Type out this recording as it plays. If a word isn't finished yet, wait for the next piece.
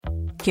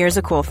Here's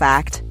a cool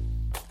fact.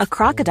 A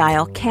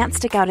crocodile can't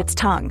stick out its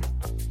tongue.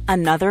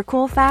 Another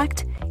cool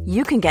fact,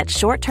 you can get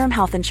short-term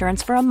health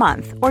insurance for a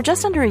month or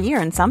just under a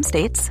year in some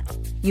states.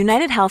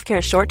 United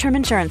Healthcare short-term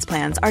insurance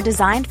plans are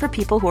designed for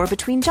people who are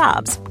between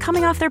jobs,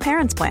 coming off their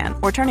parents' plan,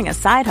 or turning a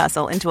side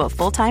hustle into a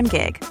full-time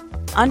gig.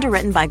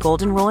 Underwritten by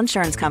Golden Rule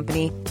Insurance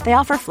Company, they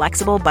offer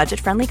flexible,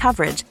 budget-friendly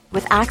coverage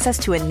with access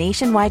to a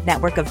nationwide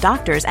network of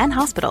doctors and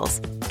hospitals.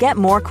 Get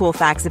more cool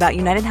facts about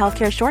United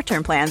Healthcare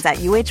short-term plans at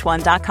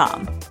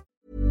uh1.com.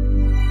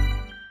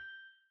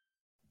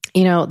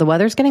 You know, the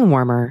weather's getting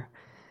warmer,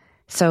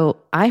 so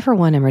I, for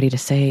one, am ready to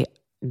say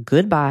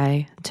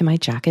goodbye to my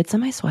jackets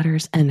and my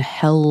sweaters and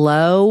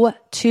hello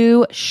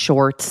to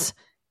shorts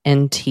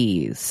and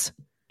tees.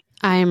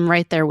 I'm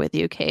right there with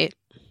you, Kate.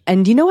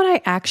 And you know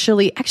what? I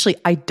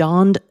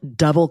donned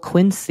double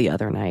quince the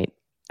other night.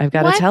 I've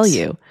got to tell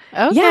you.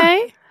 Okay.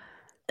 Yeah.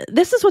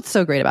 This is what's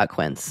so great about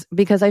quince,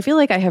 because I feel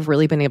like I have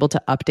really been able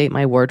to update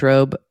my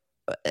wardrobe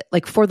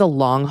like for the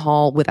long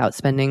haul without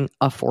spending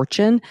a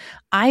fortune.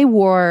 I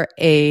wore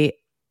a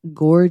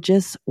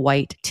gorgeous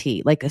white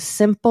tee, like a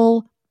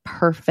simple,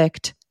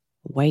 perfect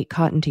white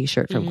cotton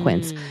t-shirt from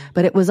Quince,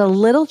 but it was a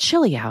little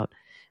chilly out.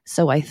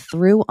 So I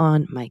threw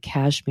on my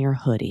cashmere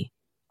hoodie,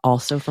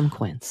 also from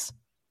Quince.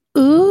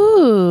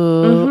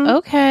 Ooh,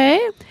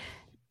 okay.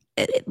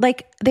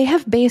 Like they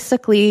have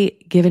basically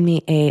given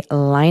me a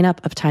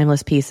lineup of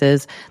timeless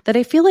pieces that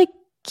I feel like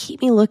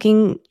keep me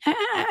looking,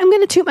 I'm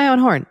going to toot my own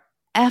horn,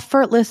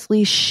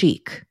 effortlessly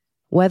chic,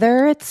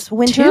 whether it's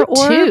winter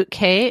or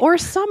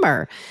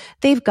summer.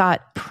 They've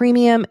got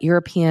premium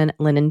European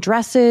linen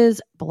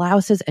dresses,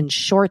 blouses, and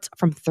shorts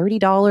from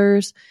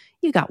 $30.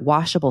 You got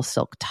washable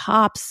silk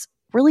tops,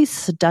 really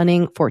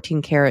stunning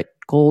 14 karat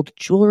gold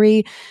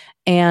jewelry,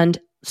 and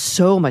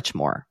so much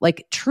more.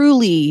 Like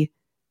truly,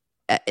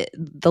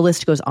 the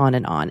list goes on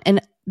and on.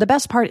 And the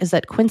best part is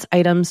that Quince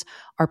items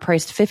are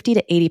priced 50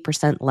 to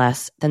 80%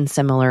 less than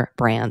similar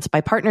brands. By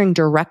partnering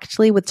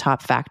directly with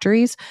top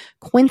factories,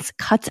 Quince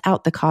cuts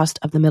out the cost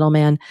of the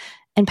middleman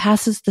and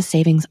passes the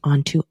savings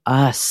on to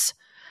us.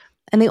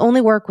 And they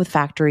only work with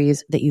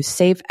factories that use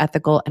safe,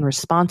 ethical, and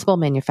responsible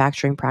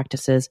manufacturing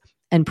practices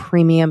and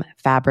premium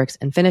fabrics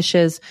and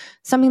finishes,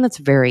 something that's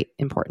very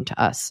important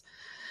to us.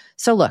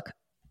 So look,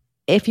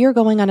 if you're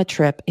going on a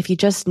trip, if you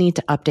just need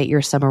to update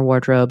your summer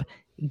wardrobe,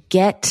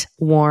 get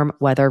warm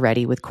weather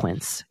ready with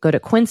Quince. Go to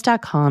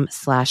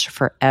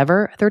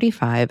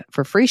quince.com/forever35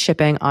 for free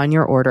shipping on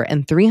your order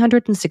and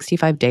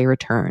 365-day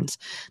returns.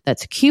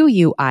 That's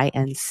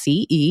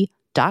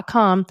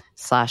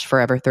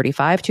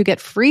QUINCE.com/forever35 to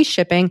get free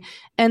shipping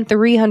and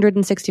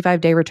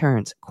 365-day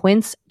returns.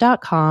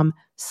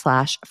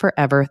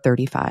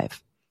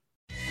 Quince.com/forever35.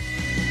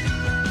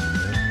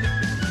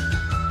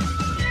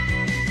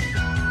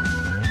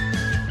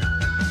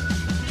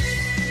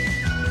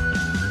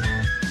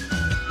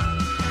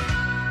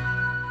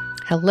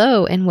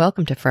 Hello and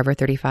welcome to Forever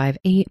 35,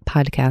 a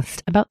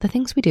podcast about the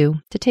things we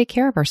do to take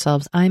care of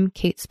ourselves. I'm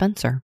Kate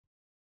Spencer.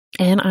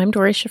 And I'm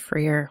Dory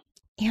Shafrir.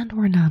 And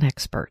we're not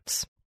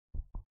experts.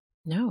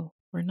 No,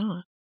 we're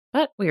not.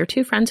 But we are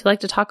two friends who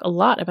like to talk a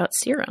lot about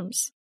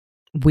serums.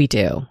 We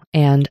do.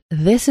 And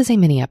this is a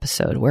mini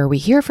episode where we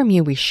hear from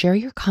you, we share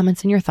your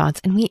comments and your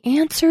thoughts, and we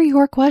answer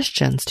your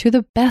questions to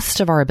the best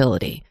of our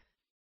ability.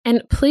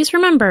 And please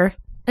remember,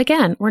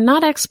 again, we're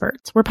not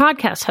experts. We're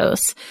podcast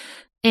hosts.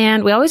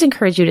 And we always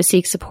encourage you to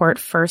seek support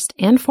first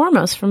and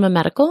foremost from a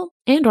medical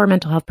and or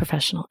mental health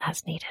professional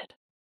as needed.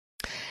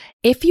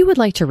 If you would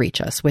like to reach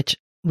us, which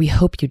we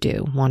hope you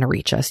do want to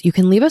reach us, you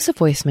can leave us a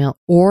voicemail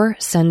or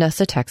send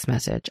us a text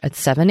message at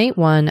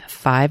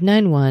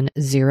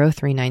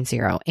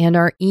 781-591-0390. And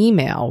our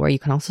email, where you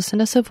can also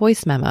send us a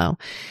voice memo,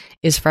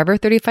 is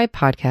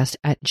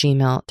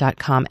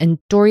forever35podcast@gmail.com. And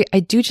Dory, I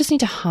do just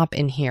need to hop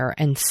in here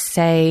and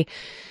say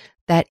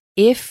that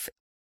if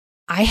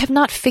I have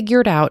not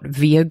figured out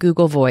via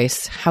Google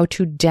Voice how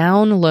to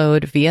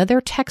download via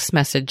their text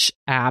message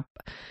app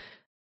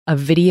a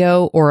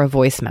video or a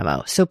voice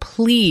memo. So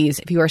please,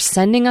 if you are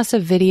sending us a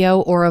video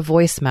or a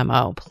voice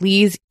memo,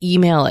 please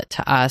email it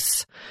to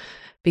us,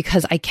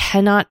 because I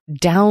cannot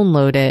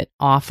download it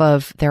off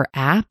of their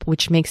app,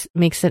 which makes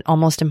it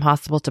almost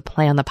impossible to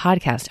play on the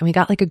podcast. And we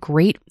got like a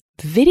great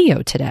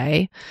video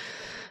today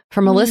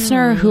from a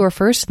listener who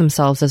refers to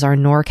themselves as our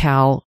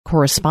NorCal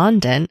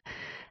correspondent.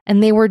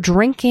 And they were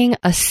drinking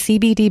a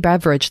CBD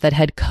beverage that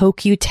had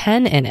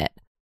CoQ10 in it.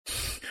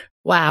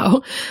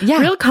 Wow. Yeah.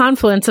 Real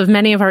confluence of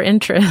many of our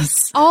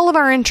interests. All of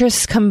our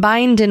interests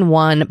combined in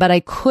one, but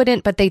they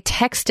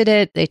texted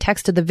it. They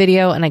texted the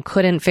video and I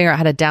couldn't figure out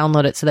how to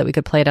download it so that we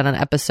could play it on an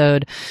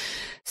episode.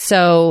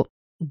 So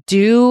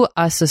do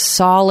us a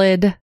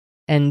solid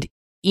and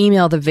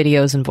email the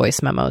videos and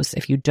voice memos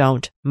if you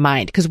don't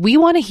mind, because we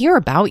want to hear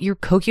about your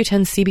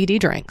CoQ10 CBD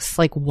drinks.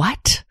 Like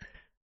what?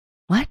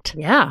 What?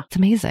 Yeah. It's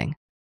amazing.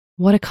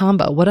 What a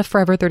combo. What a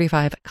Forever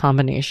 35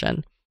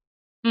 combination.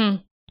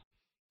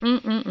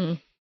 Okay.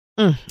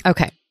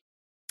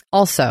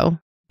 Also,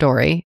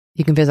 Dory,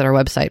 you can visit our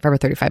website, Forever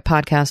 35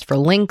 Podcast, for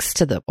links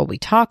to what we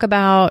talk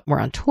about. We're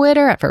on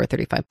Twitter at Forever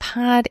 35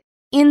 Pod.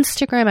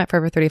 Instagram at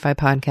Forever 35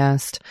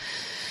 Podcast.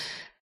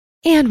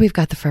 And we've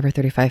got the Forever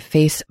 35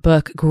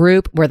 Facebook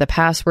group where the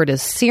password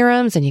is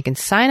serums, and you can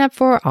sign up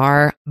for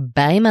our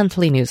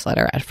bi-monthly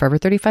newsletter at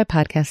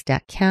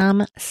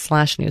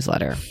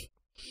forever35podcast.com/newsletter.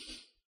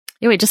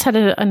 Yeah, we just had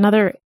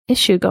another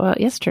issue go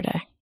out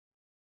yesterday.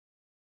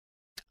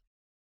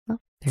 Well,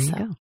 there you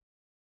go.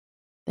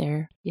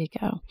 There you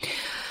go.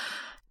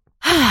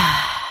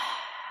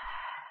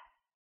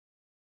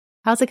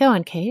 How's it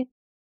going, Kate?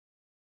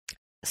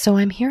 So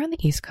I'm here on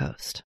the East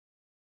Coast.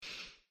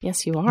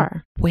 Yes, you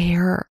are.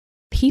 Where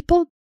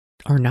people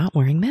are not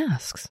wearing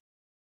masks.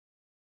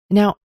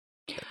 Now,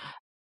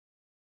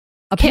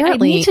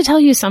 apparently, Kate, I need to tell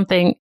you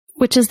something,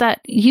 which is that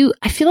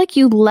I feel like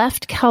you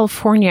left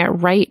California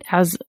right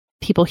as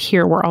people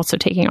here were also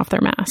taking off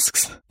their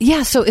masks.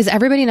 Yeah. So is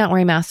everybody not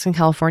wearing masks in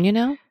California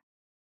now?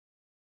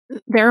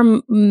 They're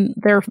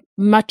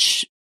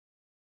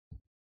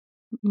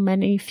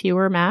many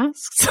fewer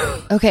masks.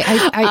 Okay.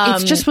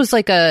 It just was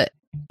like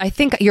I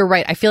think you're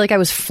right. I feel like I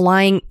was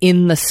flying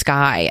in the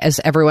sky as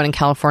everyone in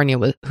California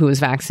who was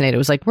vaccinated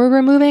was like, we're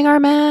removing our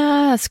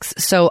masks.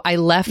 So I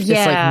left this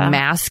like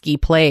masky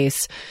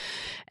place.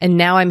 And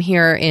now I'm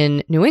here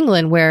in New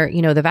England where,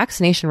 you know, the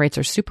vaccination rates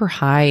are super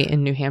high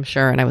in New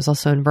Hampshire. And I was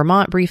also in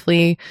Vermont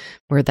briefly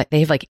where they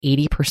have like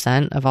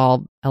 80% of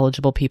all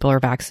eligible people are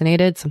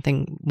vaccinated,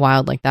 something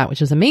wild like that,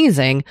 which is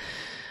amazing.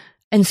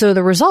 And so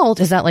the result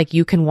is that like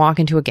you can walk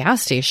into a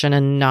gas station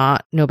and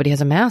nobody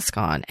has a mask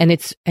on. And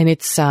it's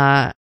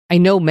I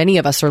know many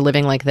of us are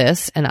living like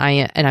this, and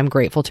I'm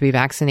grateful to be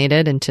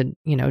vaccinated and to,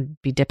 you know,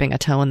 be dipping a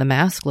toe in the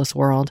maskless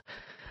world.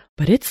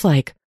 But it's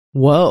like,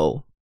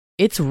 whoa.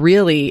 It's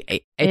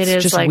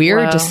just like,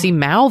 weird to see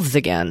mouths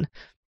again.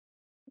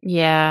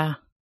 Yeah.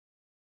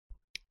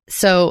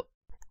 So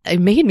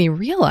it made me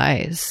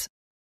realize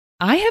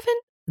I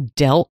haven't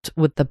dealt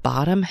with the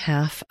bottom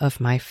half of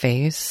my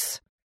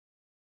face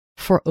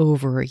for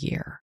over a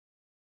year.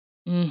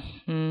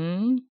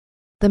 Mm-hmm.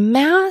 The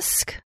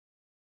mask,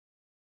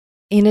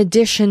 in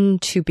addition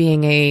to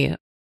being a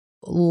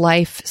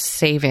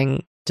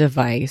life-saving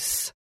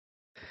device,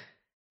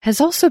 has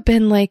also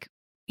been like,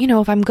 you know,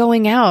 if I'm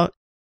going out,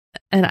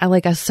 and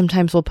I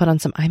sometimes will put on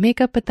some eye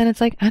makeup, but then it's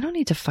like, I don't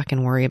need to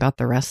fucking worry about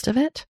the rest of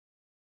it.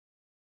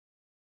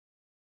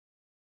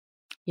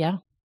 Yeah.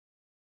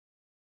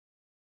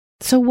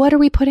 So what are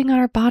we putting on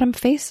our bottom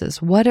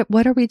faces? What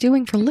are we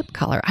doing for lip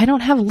color? I don't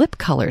have lip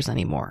colors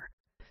anymore.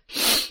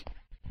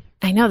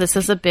 I know, this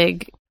is a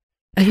big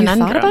Have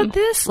conundrum. you thought about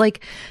this?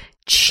 Like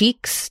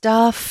cheek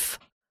stuff,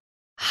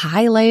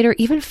 highlighter,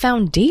 even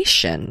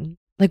foundation.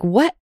 Like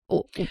what?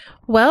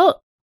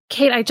 Well,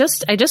 Kate, I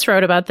just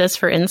wrote about this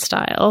for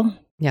InStyle.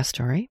 Yeah,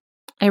 story.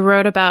 I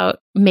wrote about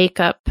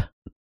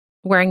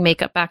wearing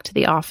makeup back to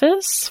the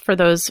office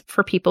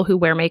for people who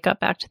wear makeup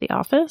back to the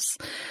office,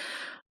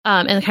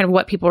 and kind of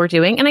what people were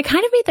doing. And I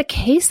kind of made the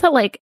case that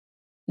like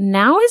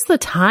now is the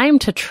time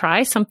to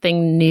try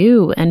something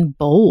new and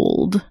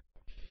bold.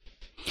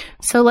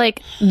 So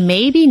like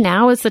maybe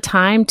now is the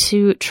time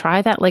to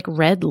try that like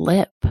red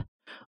lip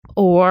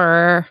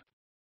or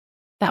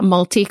that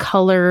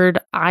multicolored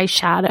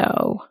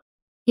eyeshadow.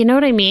 You know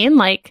what I mean?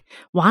 Like,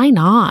 why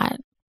not?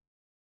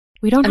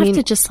 We don't have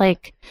to just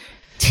like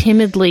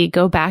timidly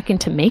go back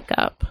into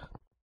makeup.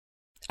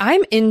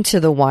 I'm into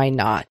the why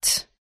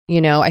not.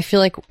 You know, I feel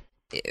like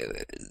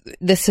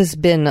this has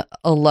been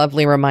a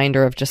lovely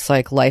reminder of just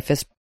like life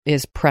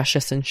is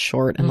precious and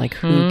short, and like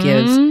who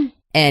gives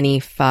any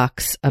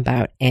fucks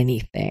about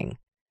anything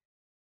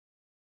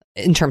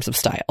in terms of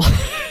style.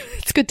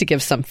 It's good to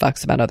give some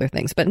fucks about other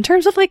things, but in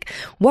terms of like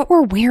what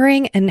we're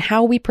wearing and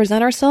how we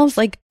present ourselves,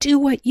 like do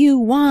what you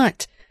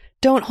want.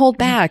 Don't hold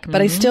back.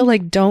 But I still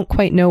like don't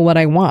quite know what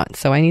I want.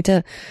 So I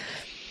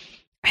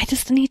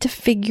just need to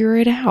figure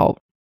it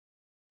out.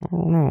 I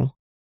don't know.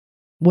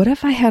 What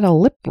if I had a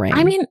lip ring?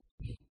 I mean,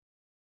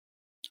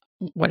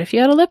 what if you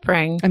had a lip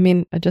ring? I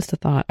mean, just a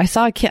thought. I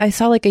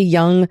saw like a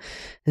young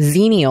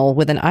Xenial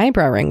with an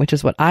eyebrow ring, which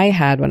is what I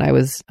had when I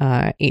was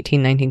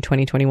 18, 19,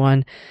 20,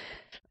 21.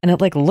 And it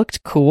like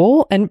looked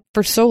cool. And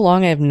for so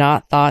long, I have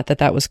not thought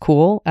that was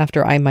cool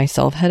after I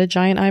myself had a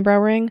giant eyebrow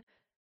ring.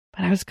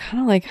 But I was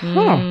kind of like,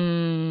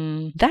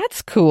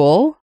 that's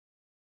cool.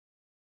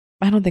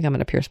 I don't think I'm going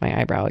to pierce my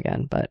eyebrow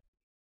again, but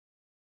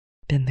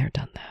been there,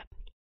 done that.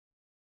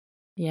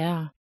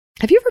 Yeah.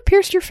 Have you ever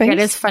pierced your face? It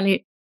is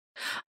funny.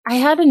 I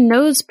had a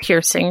nose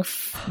piercing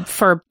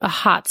for a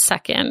hot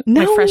second.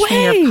 No my freshman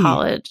way. year of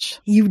college.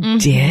 You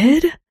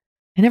did?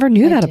 I never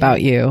knew that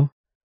about you.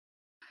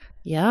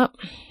 Yep.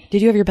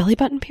 Did you have your belly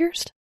button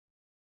pierced?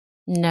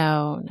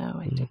 No,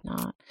 I did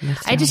not.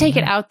 I had to take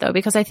it out though,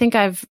 because I think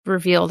I've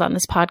revealed on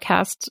this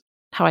podcast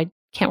how I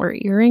can't wear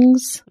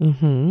earrings.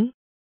 Mm-hmm.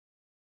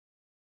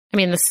 I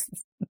mean, this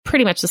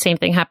pretty much the same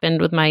thing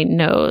happened with my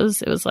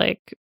nose. It was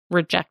like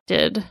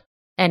rejected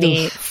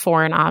any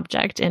foreign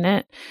object in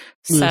it.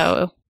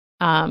 So,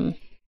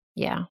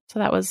 yeah. So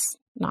that was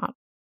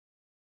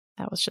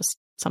just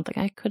something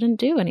I couldn't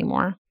do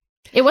anymore.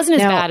 It wasn't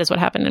as bad as what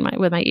happened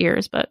with my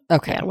ears, but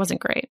yeah, it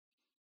wasn't great.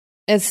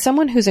 As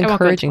someone who's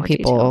encouraging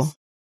people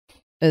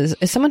as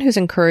someone who's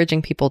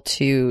encouraging people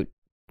to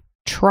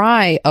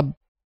try a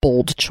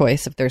bold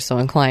choice if they're so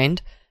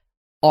inclined,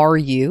 are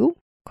you? ?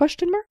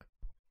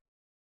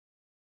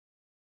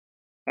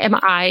 Am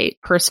I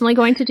personally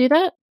going to do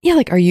that? Yeah,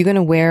 like, are you going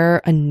to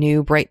wear a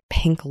new bright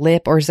pink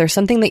lip, or is there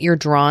something that you're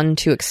drawn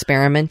to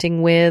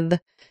experimenting with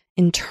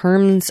in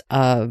terms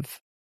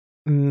of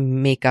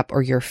makeup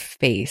or your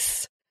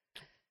face?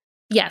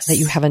 Yes. That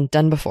you haven't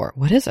done before?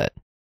 What is it?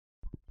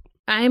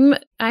 I'm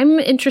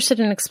interested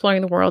in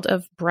exploring the world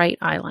of bright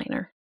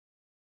eyeliner.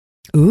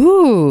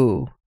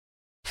 Ooh,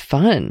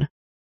 fun.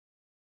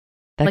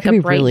 That like could a be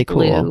bright really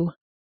blue. cool.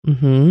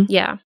 Mm-hmm.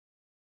 Yeah.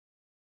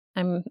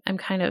 I'm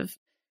kind of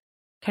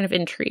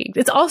intrigued.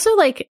 It's also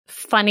like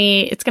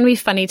funny. It's going to be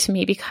funny to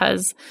me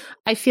because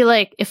I feel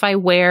like if I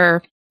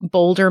wear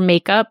bolder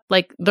makeup,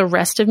 like the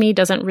rest of me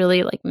doesn't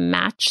really like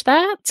match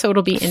that. So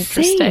it'll be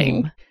interesting.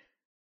 Same.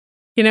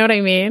 You know what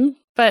I mean?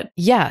 But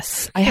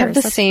yes, I have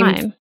the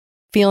same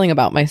feeling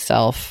about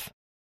myself,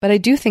 but I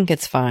do think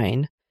it's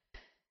fine.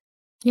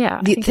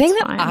 Yeah. The thing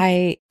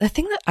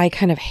that I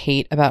kind of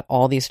hate about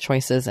all these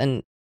choices,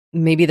 and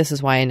maybe this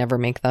is why I never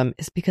make them,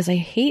 is because I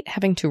hate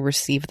having to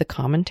receive the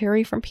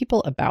commentary from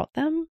people about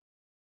them.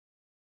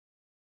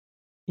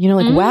 You know,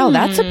 like, wow,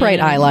 that's a bright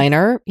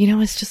eyeliner. You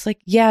know, it's just like,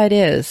 yeah, it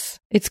is.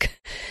 It's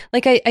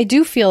like, I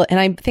do feel, and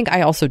I think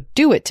I also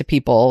do it to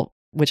people,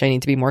 which I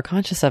need to be more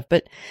conscious of,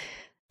 but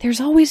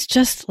there's always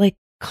just like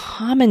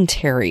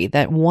commentary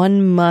that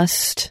one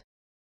must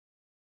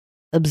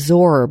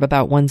absorb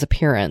about one's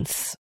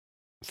appearance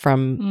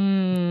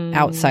from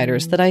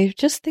outsiders that I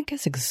just think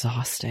is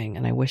exhausting,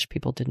 and I wish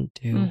people didn't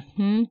do.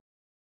 Mm-hmm.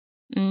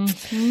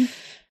 Mm-hmm.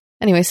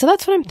 Anyway, so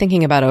that's what I'm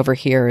thinking about over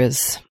here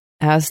is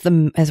as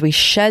we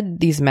shed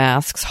these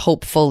masks,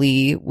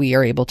 hopefully we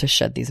are able to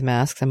shed these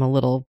masks. I'm a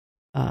little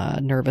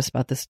nervous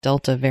about this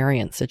Delta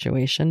variant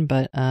situation,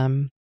 but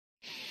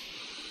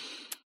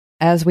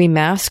as we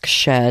mask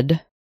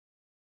shed,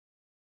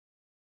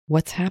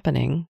 what's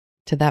happening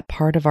to that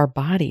part of our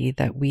body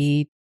that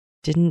we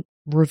didn't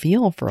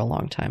reveal for a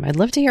long time? I'd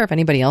love to hear if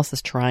anybody else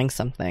is trying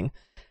something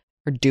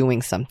or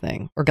doing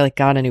something or like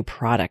got a new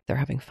product they're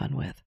having fun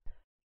with.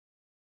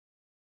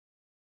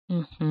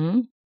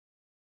 Mm-hmm.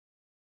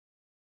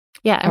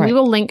 Yeah, and we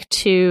will link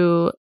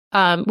to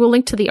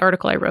the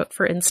article I wrote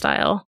for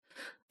InStyle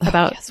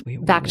about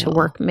back to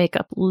work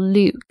makeup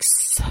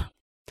looks.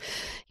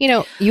 You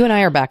know, you and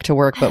I are back to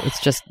work, but it's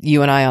just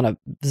you and I on a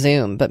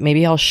Zoom, but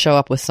maybe I'll show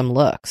up with some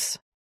looks.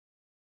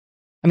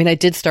 I mean, I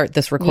did start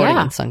this recording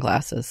in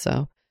sunglasses,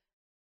 so.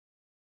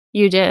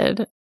 You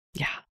did.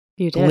 Yeah.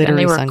 You did. Glittery, and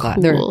they were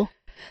cool.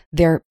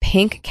 They're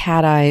pink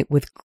cat eye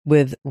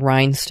with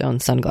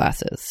rhinestone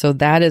sunglasses. So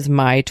that is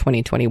my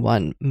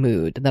 2021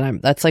 mood.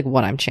 That's like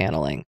what I'm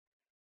channeling.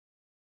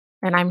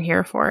 And I'm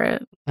here for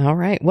it. All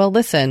right. Well,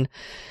 listen,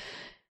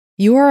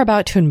 you are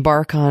about to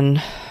embark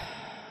on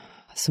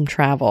some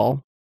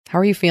travel. How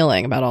are you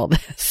feeling about all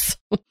this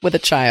with a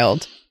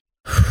child?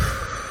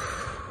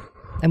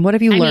 And what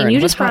have you learned? You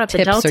just brought up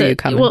the Delta.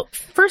 Well,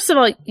 first of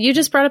all, you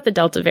just brought up the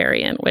Delta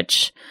variant,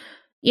 which,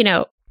 you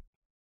know,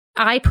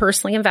 I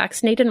personally am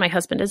vaccinated. My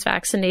husband is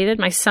vaccinated.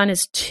 My son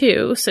is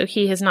 2, so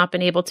he has not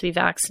been able to be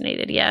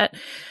vaccinated yet.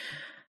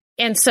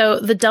 And so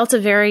the Delta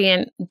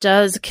variant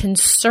does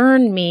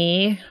concern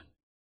me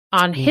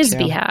on his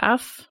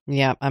behalf.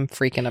 Yeah, I'm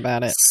freaking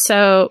about it.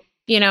 So,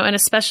 you know, and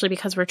especially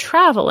because we're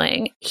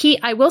traveling,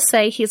 I will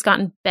say he's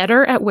gotten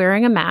better at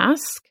wearing a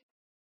mask.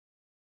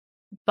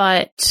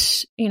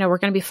 But, you know, we're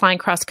going to be flying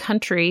cross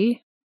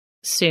country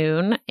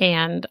soon,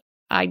 and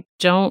I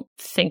don't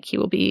think he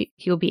will be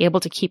able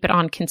to keep it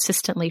on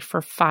consistently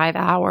for 5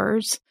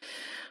 hours.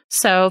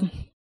 So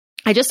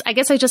I guess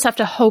I just have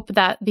to hope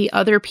that the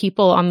other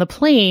people on the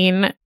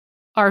plane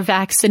are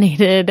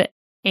vaccinated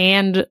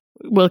and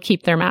will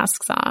keep their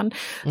masks on.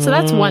 So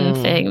that's one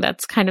thing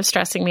that's kind of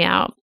stressing me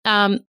out.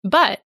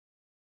 But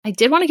I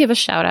did want to give a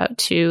shout out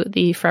to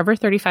the Forever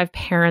 35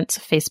 Parents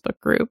Facebook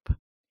group,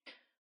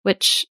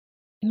 which,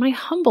 in my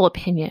humble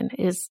opinion,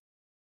 is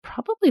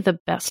probably the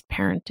best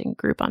parenting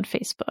group on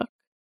Facebook.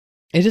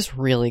 It is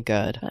really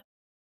good. But,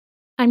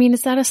 I mean,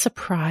 is that a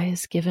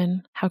surprise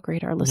given how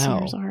great our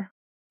listeners are?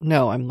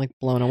 No, I'm like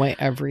blown away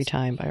every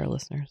time by our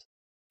listeners.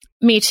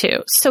 Me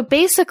too. So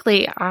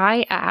basically,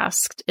 I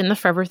asked in the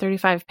Forever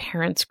 35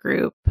 Parents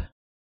group,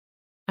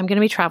 I'm going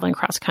to be traveling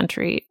cross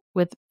country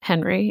with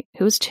Henry,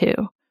 who's 2.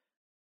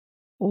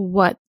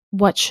 What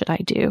should I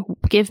do?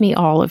 Give me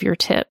all of your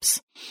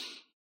tips.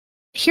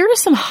 Here are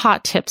some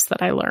hot tips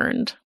that I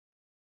learned.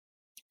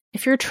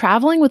 If you're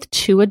traveling with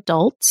 2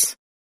 adults,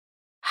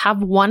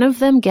 have one of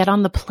them get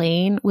on the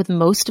plane with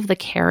most of the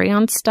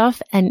carry-on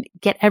stuff and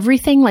get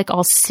everything like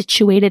all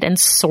situated and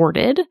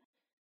sorted,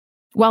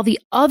 while the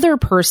other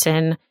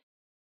person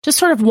just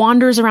sort of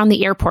wanders around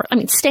the airport. I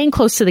mean, staying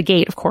close to the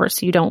gate, of course,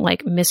 so you don't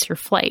like miss your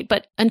flight,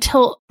 but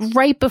until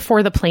right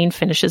before the plane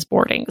finishes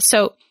boarding.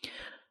 So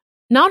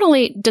not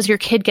only does your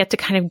kid get to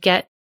kind of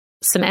get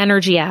some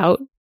energy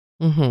out,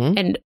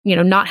 and, you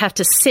know, not have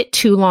to sit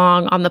too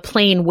long on the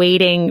plane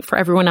waiting for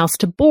everyone else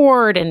to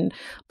board and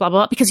blah, blah,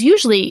 blah. Because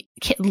usually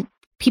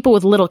people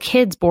with little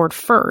kids board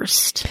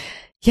first.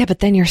 Yeah, but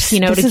then you're, to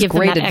give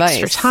them that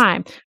extra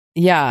time.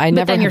 Yeah,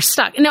 then you're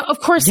stuck. Now, of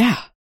course,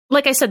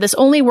 like I said, this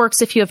only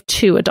works if you have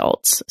 2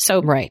 adults.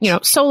 So,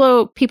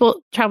 solo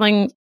people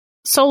traveling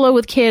solo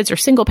with kids or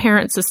single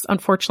parents, this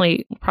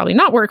unfortunately will probably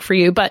not work for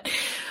you. But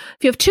if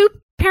you have 2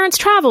 parents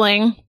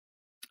traveling,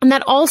 and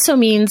that also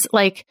means,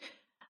 like,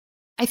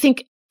 I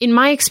think in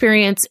my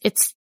experience,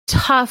 it's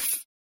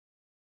tough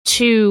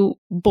to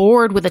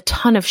board with a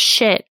ton of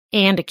shit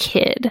and a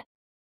kid,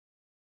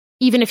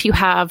 even if you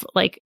have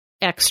like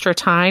extra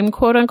time,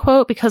 quote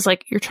unquote, because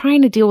like you're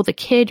trying to deal with a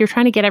kid, you're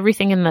trying to get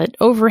everything in the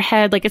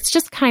overhead. Like it's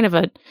just kind of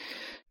a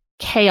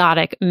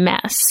chaotic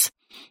mess.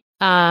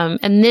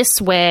 And this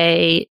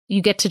way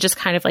you get to just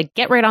kind of like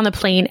get right on the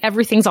plane.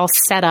 Everything's all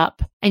set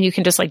up and you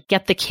can just like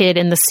get the kid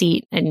in the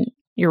seat and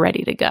you're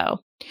ready to go.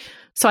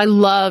 So I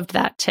loved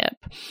that tip.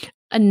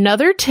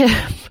 Another tip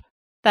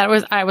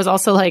I was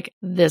also like,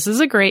 this is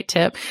a great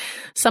tip.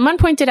 Someone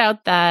pointed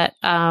out that,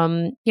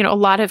 a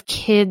lot of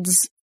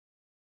kids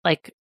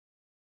like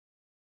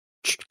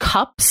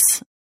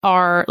cups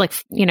are like,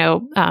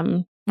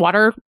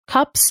 water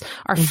cups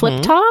are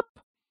flip top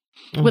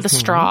with a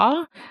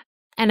straw.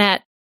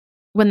 And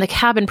when the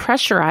cabin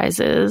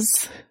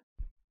pressurizes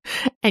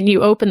and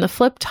you open the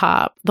flip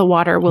top, the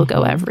water will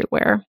go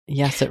everywhere.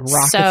 Yes, it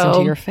rockets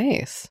into your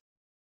face.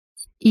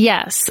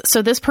 Yes.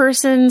 So this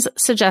person's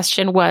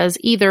suggestion was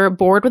either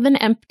board with an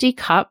empty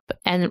cup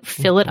and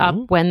fill it up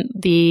when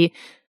the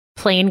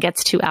plane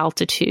gets to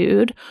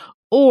altitude,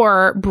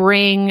 or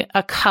bring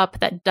a cup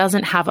that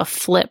doesn't have a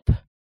flip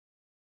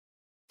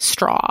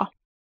straw.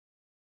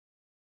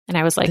 And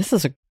I was like, this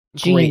is a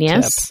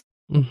genius.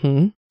 Great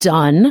tip.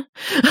 Done.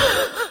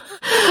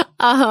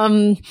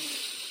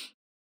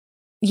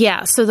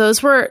 Yeah. So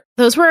those were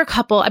a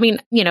couple, I mean,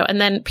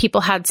 and then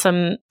people had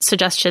some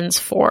suggestions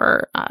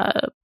for,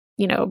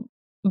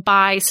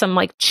 buy some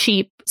like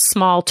cheap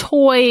small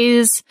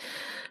toys,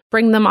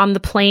 bring them on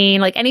the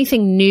plane. Like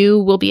anything new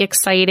will be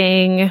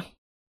exciting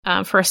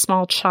for a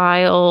small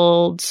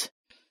child.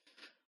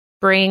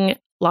 Bring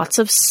lots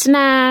of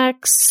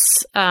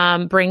snacks.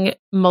 Bring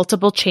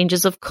multiple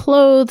changes of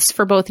clothes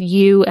for both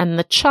you and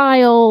the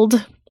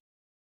child.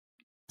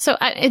 So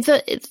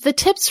the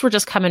tips were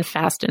just coming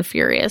fast and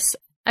furious.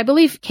 I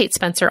believe Kate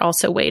Spencer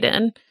also weighed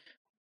in.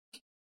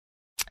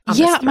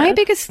 Yeah, my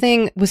biggest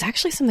thing was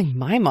actually something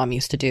my mom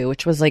used to do,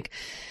 which was like,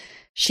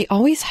 she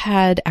always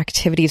had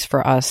activities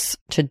for us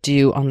to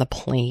do on the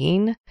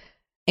plane.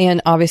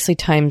 And obviously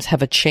times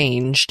have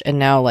changed. And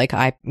now like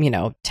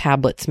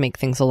tablets make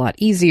things a lot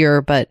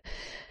easier. But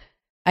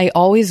I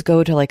always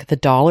go to like the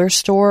dollar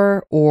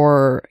store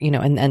or,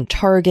 and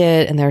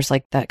Target. And there's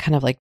like that kind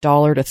of like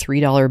 $1 to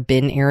 $3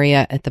 bin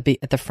area at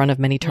the front of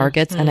many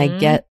Targets. And I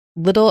get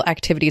little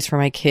activities for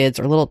my kids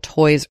or little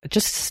toys,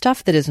 just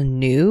stuff that is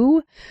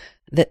new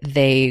that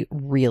they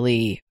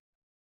really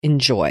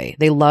enjoy.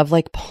 They love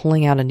like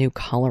pulling out a new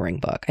coloring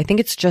book. I think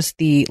it's just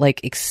the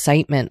like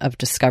excitement of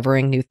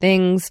discovering new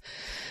things.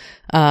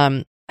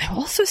 I will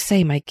also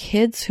say my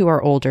kids who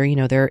are older,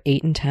 they're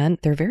 8 and 10,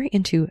 they're very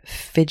into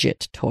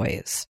fidget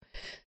toys.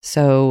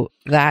 So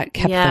that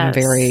kept them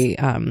very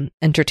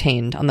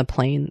entertained on the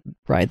plane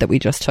ride that we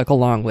just took,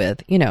 along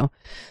with,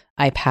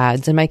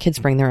 iPads, and my kids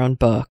bring their own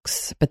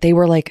books. But they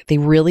were like, they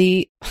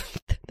really,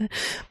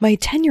 my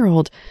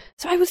 10-year-old.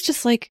 So I was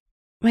just like,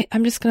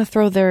 I'm just going to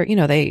throw their,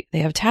 they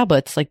have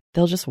tablets, like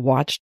they'll just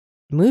watch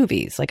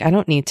movies. Like I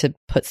don't need to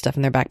put stuff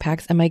in their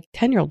backpacks. And my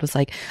 10-year-old was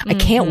like, I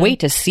can't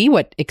wait to see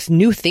what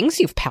new things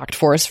you've packed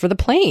for us for the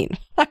plane.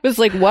 I was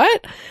like,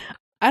 what?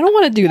 I don't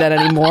want to do that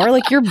anymore.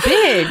 Like you're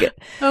big.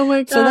 Oh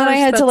my gosh. So then I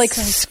had to like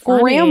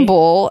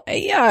scramble.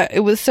 Funny. Yeah. It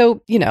was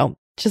so,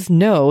 just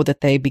know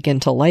that they begin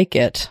to like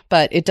it,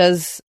 but it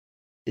does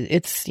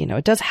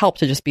help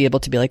to just be able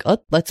to be like, oh,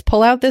 let's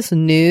pull out this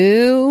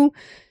new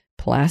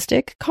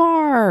plastic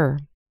car.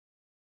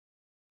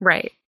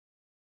 Right.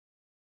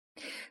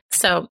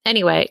 So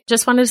anyway,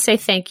 just wanted to say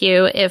thank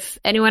you. If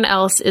anyone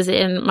else is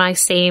in my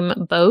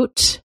same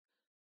boat,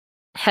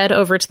 head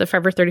over to the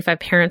Forever 35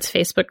 Parents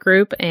Facebook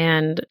group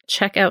and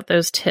check out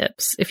those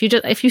tips. If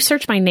you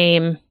search my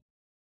name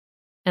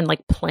and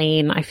like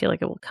plane, I feel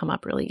like it will come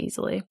up really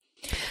easily.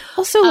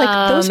 Also,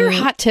 like those are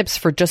hot tips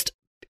for just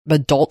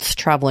adults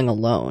traveling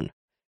alone.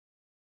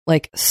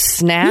 Like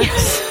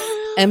snacks,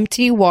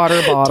 empty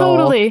water bottle,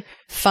 totally.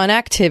 Fun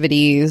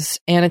activities,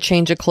 and a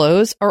change of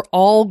clothes are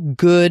all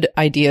good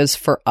ideas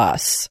for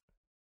us.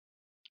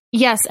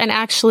 Yes, and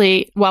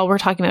actually, while we're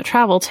talking about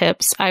travel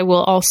tips, I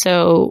will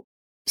also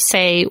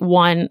say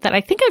one that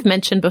I think I've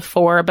mentioned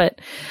before, but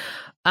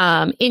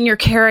in your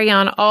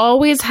carry-on,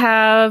 always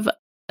have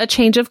a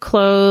change of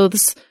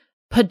clothes,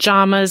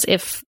 pajamas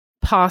if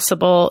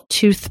possible,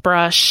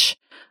 toothbrush,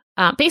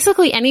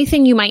 basically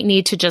anything you might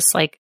need to just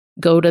like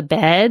go to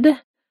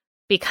bed,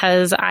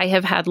 because I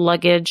have had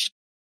luggage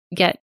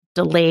get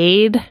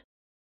delayed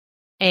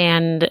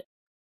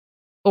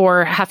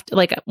or have to,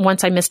 like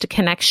once I missed a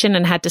connection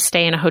and had to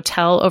stay in a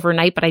hotel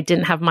overnight, but I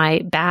didn't have my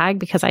bag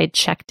because I had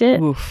checked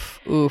it.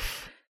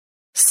 Oof.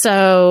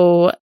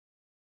 So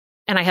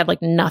and I had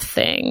like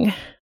nothing.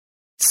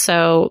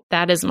 So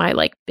that is my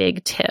like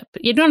big tip.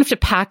 You don't have to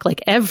pack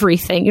like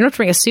everything. You don't have to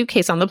bring a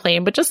suitcase on the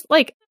plane, but just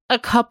like a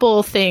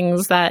couple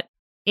things that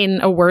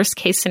in a worst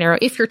case scenario,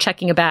 if you're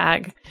checking a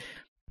bag,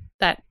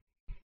 that,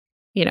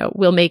 you know,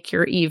 will make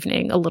your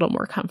evening a little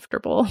more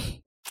comfortable.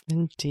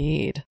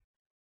 Indeed.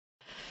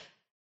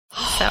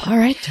 So, all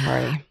right,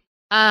 Tori.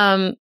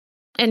 And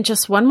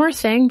just one more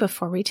thing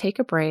before we take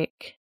a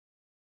break.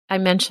 I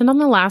mentioned on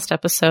the last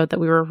episode that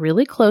we were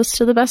really close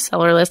to the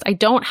bestseller list. I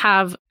don't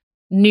have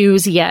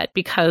news yet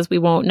because we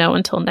won't know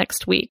until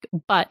next week,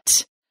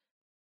 but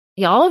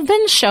y'all have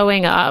been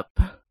showing up.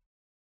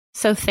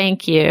 So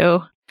thank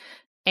you.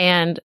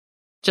 And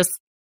just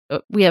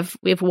we have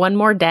one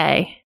more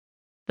day.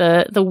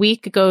 The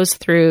week goes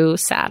through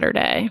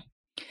Saturday.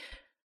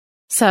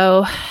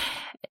 So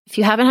if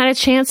you haven't had a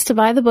chance to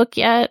buy the book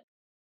yet,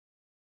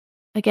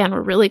 again,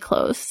 we're really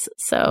close.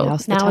 So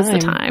now is the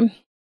time.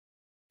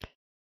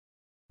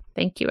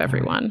 Thank you,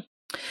 everyone.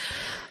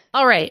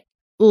 All right.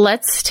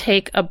 Let's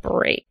take a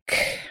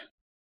break.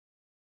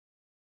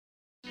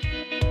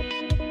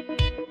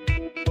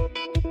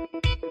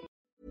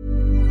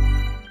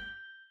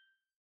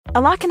 A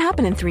lot can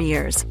happen in 3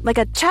 years, like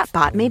a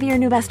chatbot may be your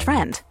new best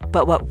friend.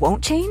 But what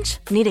won't change?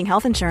 Needing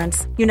health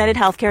insurance. United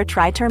Healthcare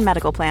Tri-Term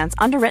Medical Plans,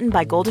 underwritten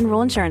by Golden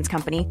Rule Insurance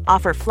Company,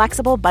 offer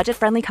flexible,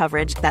 budget-friendly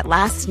coverage that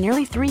lasts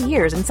nearly 3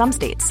 years in some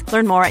states.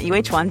 Learn more at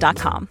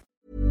uh1.com.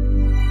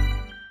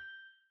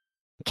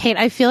 Kate,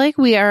 I feel like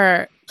we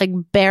are like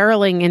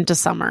barreling into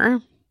summer.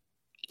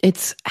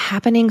 It's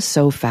happening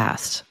so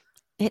fast.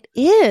 It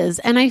is.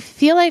 And I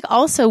feel like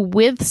also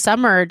with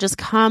summer just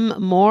come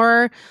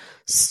more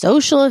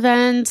social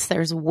events.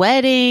 There's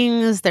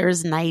weddings,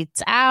 there's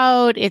nights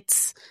out,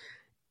 it's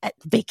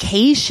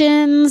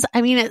vacations.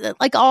 I mean,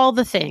 like all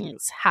the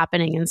things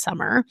happening in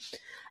summer.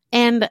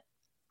 And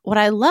what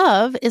I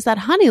love is that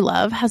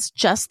Honeylove has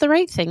just the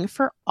right thing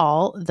for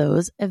all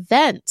those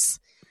events.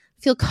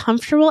 Feel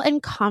comfortable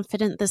and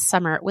confident this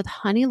summer with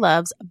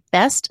Honeylove's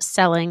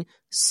best-selling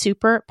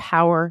Super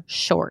Power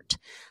Short.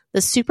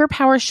 The Super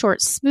Power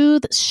Short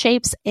smooths,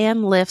 shapes,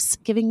 and lifts,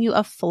 giving you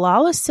a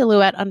flawless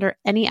silhouette under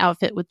any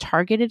outfit with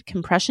targeted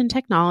compression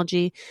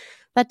technology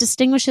that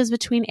distinguishes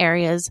between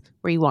areas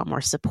where you want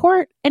more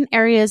support and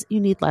areas you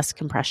need less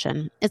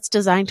compression. It's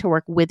designed to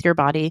work with your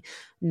body,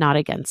 not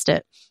against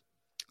it.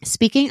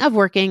 Speaking of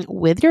working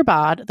with your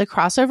bod, the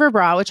crossover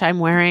bra, which I'm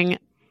wearing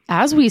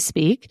as we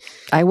speak.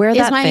 I wear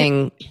that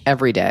thing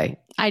every day.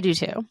 I do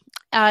too.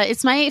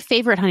 It's my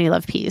favorite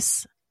Honeylove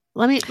piece.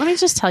 Let me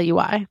just tell you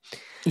why.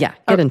 Yeah,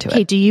 get into it.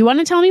 Okay, do you want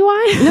to tell me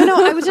why?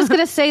 No, I was just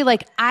going to say,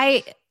 like,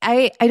 I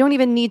don't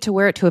even need to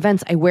wear it to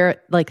events. I wear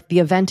it, like, the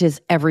event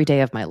is every day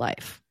of my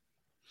life.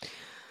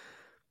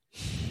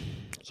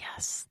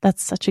 Yes,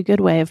 that's such a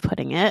good way of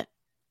putting it.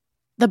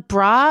 The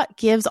bra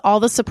gives all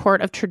the support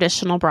of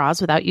traditional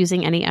bras without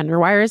using any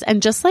underwires.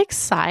 And just like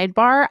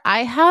sidebar,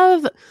 I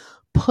have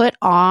put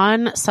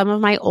on some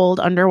of my old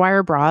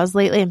underwire bras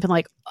lately and been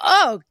like,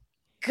 oh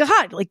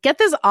God, like get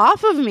this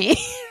off of me.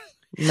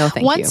 No,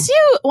 thank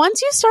you.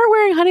 Once you start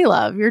wearing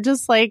Honeylove, you're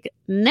just like,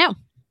 no,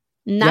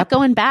 not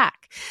going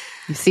back.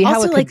 You see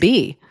how it could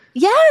be.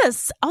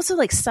 Yes. Also,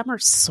 like summer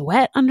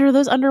sweat under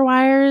those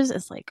underwires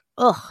is like,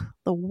 ugh,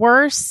 the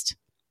worst.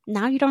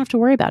 Now you don't have to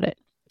worry about it.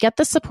 Get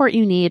the support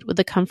you need with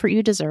the comfort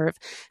you deserve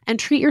and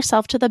treat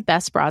yourself to the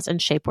best bras and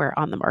shapewear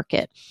on the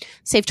market.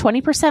 Save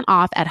 20%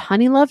 off at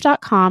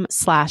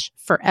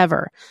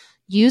honeylove.com/forever.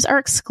 Use our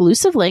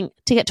exclusive link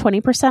to get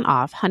 20%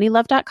 off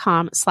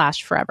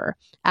honeylove.com/forever.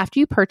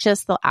 After you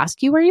purchase, they'll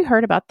ask you where you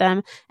heard about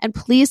them, and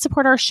please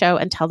support our show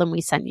and tell them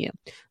we sent you.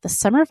 The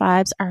summer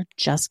vibes are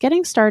just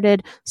getting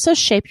started, so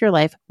shape your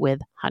life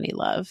with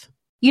Honeylove.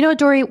 You know,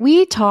 Dory,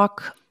 we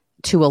talk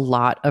to a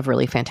lot of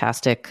really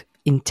fantastic,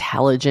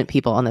 intelligent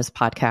people on this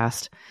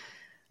podcast,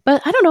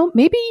 but I don't know,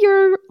 maybe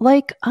you're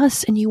like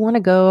us and you want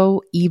to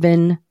go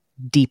even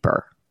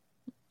deeper.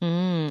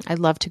 I'd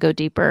love to go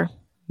deeper.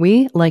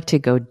 We like to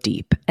go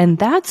deep, and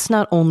that's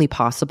not only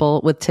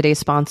possible with today's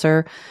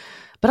sponsor,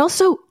 but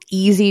also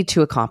easy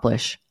to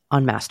accomplish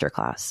on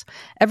Masterclass.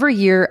 Every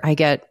year, I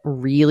get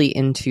really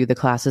into the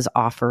classes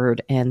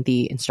offered and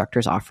the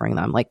instructors offering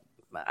them. Like,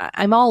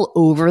 I'm all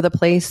over the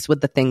place with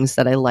the things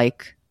that I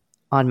like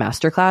on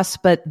Masterclass,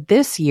 but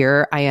this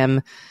year, I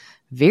am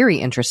very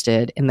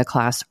interested in the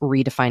class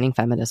Redefining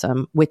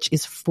Feminism, which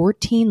is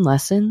 14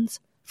 lessons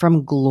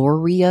from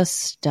Gloria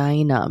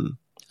Steinem.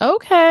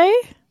 Okay.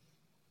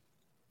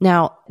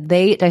 Now,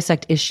 they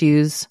dissect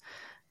issues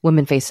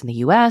women face in the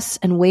U.S.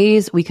 and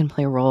ways we can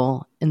play a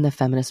role in the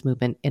feminist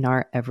movement in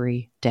our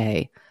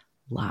everyday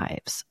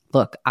lives.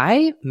 Look,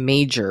 I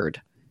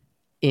majored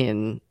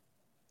in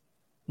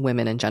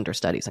women and gender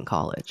studies in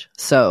college,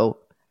 so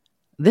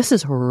this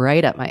is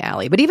right up my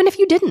alley. But even if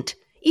you didn't,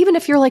 even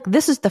if you're like,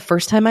 this is the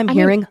first time I'm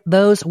hearing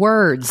those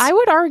words. I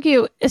would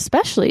argue,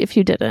 especially if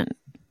you didn't.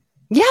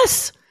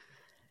 Yes.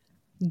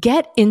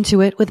 Get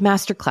into it with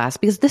Masterclass,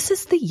 because this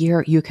is the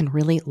year you can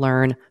really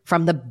learn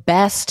from the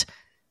best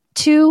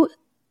to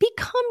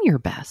become your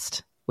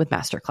best. with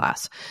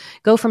Masterclass.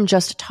 Go from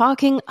just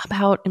talking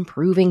about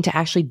improving to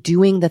actually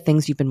doing the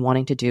things you've been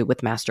wanting to do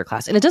with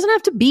Masterclass. And it doesn't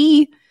have to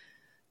be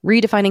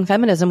redefining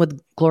feminism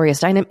with Gloria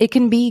Steinem. It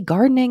can be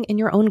gardening in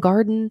your own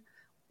garden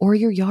or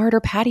your yard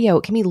or patio.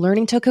 It can be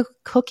learning to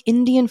cook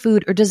Indian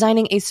food or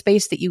designing a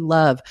space that you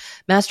love.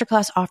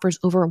 Masterclass offers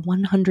over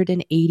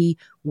 180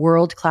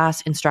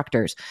 world-class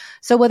instructors.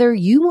 So whether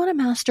you want to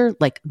master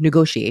like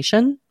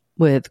negotiation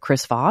with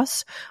Chris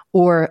Voss,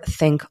 or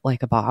think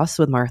like a boss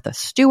with Martha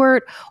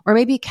Stewart, or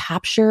maybe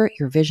capture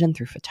your vision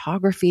through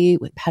photography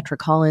with Petra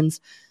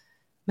Collins,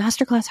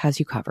 Masterclass has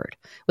you covered.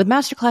 With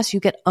Masterclass, you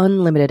get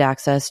unlimited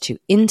access to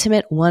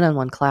intimate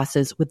one-on-one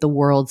classes with the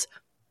world's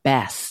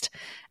best.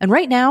 And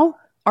right now,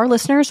 our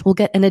listeners will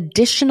get an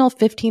additional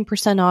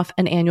 15% off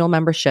an annual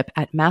membership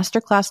at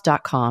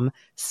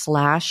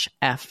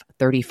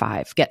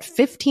masterclass.com/F35. Get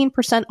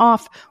 15%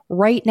 off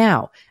right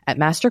now at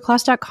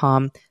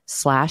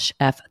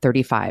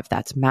masterclass.com/F35.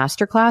 That's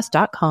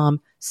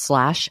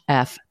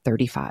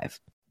masterclass.com/F35.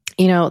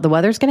 You know, the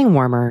weather's getting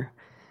warmer.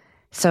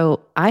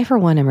 So I, for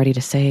one, am ready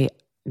to say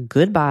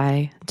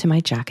goodbye to my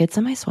jackets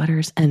and my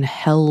sweaters and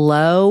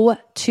hello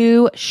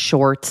to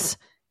shorts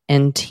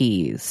and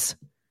tees.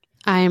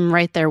 I'm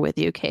right there with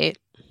you, Kate.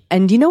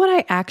 And you know what?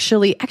 I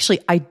actually,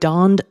 I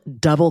donned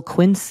double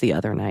quince the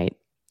other night.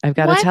 I've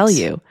got to tell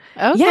you.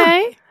 Okay.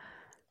 Yeah.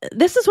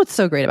 This is what's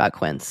so great about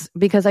quince,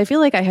 because I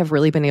feel like I have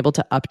really been able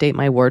to update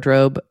my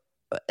wardrobe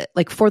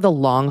like for the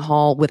long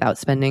haul without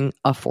spending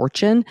a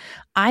fortune.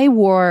 I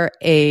wore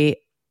a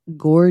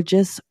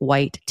gorgeous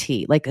white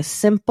tee, like a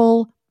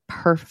simple,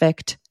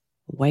 perfect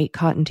white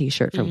cotton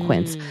t-shirt from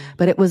Quince,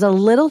 but it was a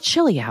little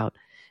chilly out.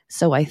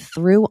 So I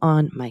threw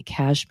on my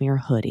cashmere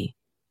hoodie,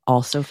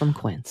 also from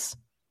Quince.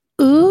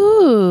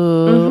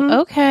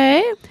 Ooh,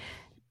 okay.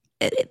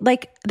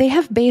 Like they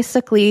have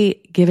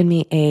basically given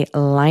me a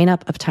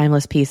lineup of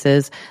timeless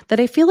pieces that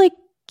I feel like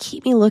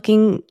keep me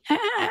looking,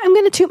 I'm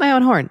going to toot my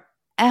own horn,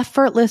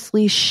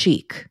 effortlessly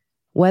chic.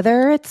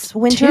 Whether it's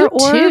winter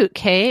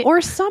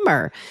or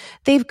summer.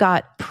 They've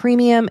got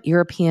premium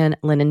European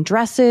linen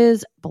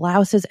dresses,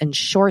 blouses, and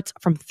shorts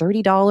from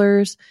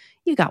 $30.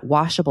 You've got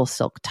washable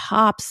silk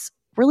tops,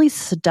 really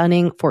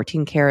stunning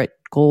 14 karat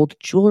gold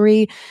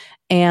jewelry,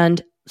 and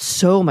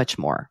so much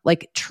more.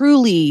 Like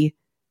truly,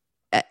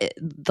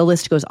 the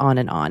list goes on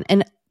and on.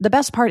 And the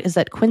best part is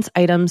that Quince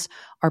items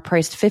are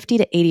priced 50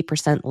 to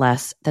 80%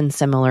 less than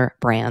similar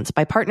brands.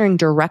 By partnering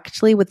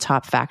directly with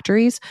top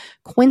factories,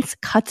 Quince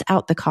cuts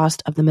out the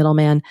cost of the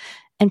middleman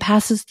and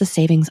passes the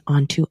savings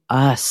on to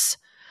us.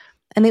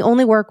 And they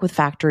only work with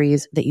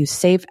factories that use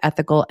safe,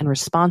 ethical, and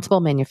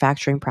responsible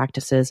manufacturing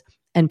practices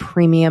and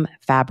premium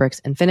fabrics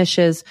and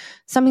finishes,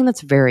 something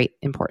that's very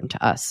important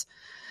to us.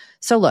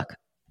 So look,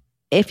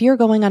 if you're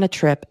going on a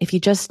trip, if you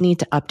just need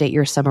to update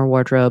your summer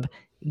wardrobe,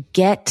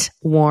 get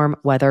warm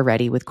weather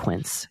ready with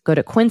Quince. Go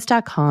to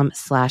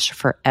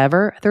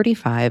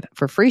quince.com/forever35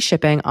 for free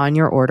shipping on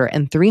your order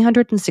and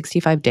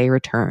 365-day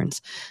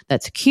returns.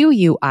 That's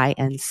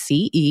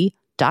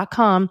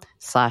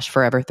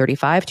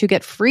QUINCE.com/forever35 to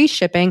get free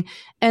shipping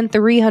and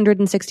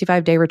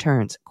 365-day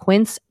returns.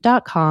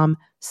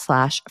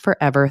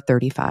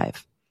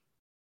 Quince.com/forever35.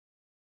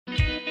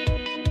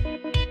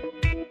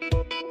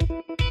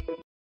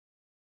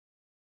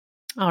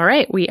 All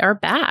right, we are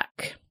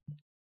back.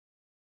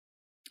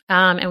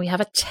 And we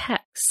have a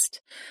text.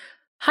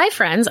 Hi,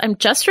 friends. I'm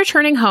just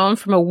returning home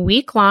from a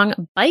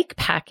week-long bike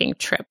packing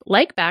trip,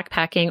 like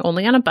backpacking,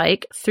 only on a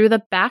bike, through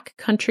the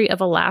backcountry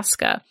of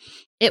Alaska.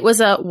 It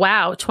was a,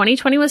 wow,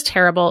 2020 was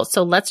terrible,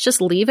 so let's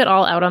just leave it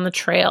all out on the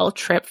trail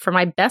trip for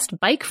my best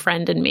bike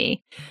friend and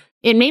me.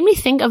 It made me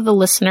think of the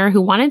listener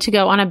who wanted to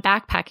go on a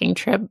backpacking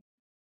trip,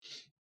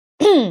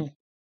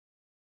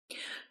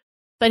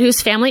 but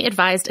whose family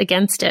advised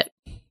against it.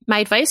 My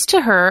advice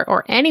to her,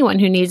 or anyone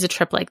who needs a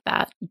trip like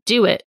that,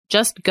 do it.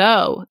 Just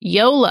go.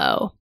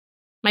 YOLO.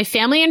 My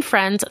family and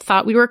friends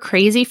thought we were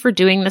crazy for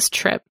doing this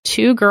trip,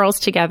 2 girls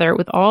together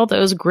with all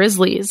those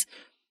grizzlies.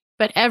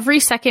 But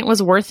every second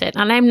was worth it.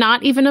 And I'm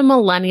not even a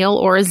millennial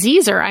or a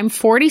Zer. I'm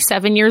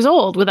 47 years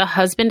old with a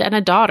husband and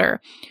a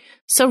daughter.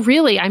 So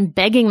really, I'm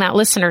begging that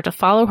listener to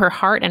follow her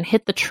heart and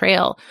hit the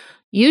trail.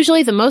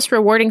 Usually the most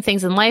rewarding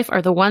things in life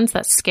are the ones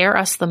that scare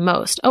us the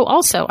most. Oh,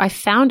 also, I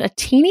found a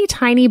teeny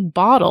tiny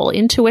bottle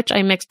into which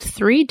I mixed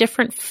 3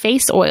 different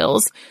face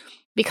oils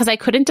because I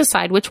couldn't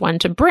decide which one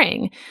to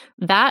bring.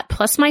 That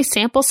plus my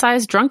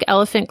sample-sized Drunk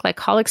Elephant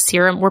glycolic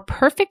serum were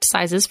perfect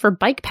sizes for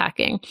bike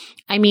packing.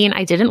 I mean,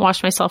 I didn't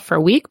wash myself for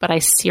a week, but I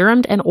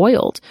serumed and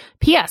oiled.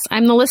 P.S.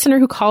 I'm the listener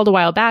who called a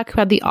while back who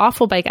had the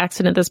awful bike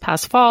accident this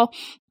past fall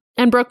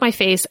and broke my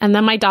face, and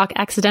then my doc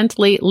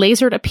accidentally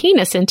lasered a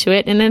penis into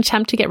it in an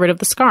attempt to get rid of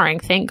the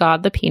scarring. Thank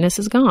God the penis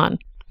is gone.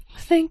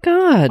 Thank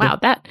God. Wow,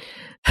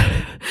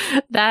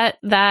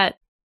 that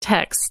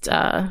text,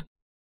 I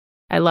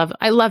love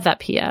that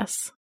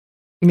PS.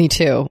 Me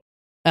too.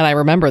 And I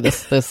remember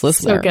this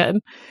listener. So good.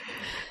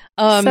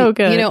 So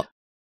good. You know,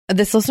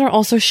 this listener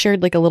also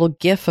shared like a little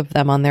GIF of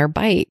them on their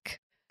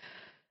bike.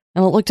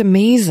 and it looked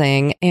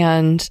amazing.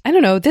 And I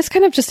don't know, this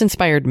kind of just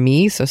inspired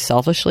me. So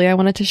selfishly, I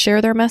wanted to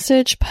share their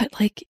message, but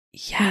like,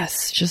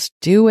 yes, just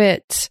do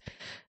it.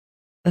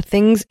 The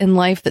things in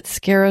life that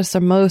scare us the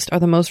most are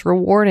the most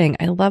rewarding.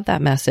 I love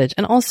that message.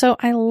 And also,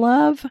 I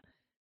love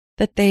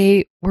that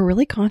they were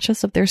really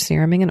conscious of their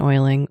seruming and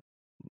oiling,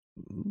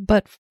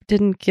 but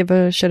didn't give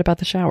a shit about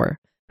the shower.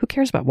 Who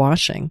cares about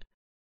washing?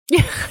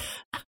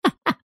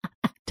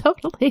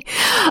 Totally.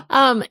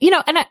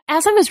 And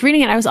as I was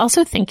reading it, I was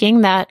also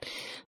thinking that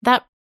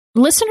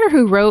listener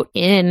who wrote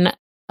in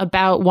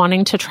about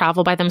wanting to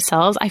travel by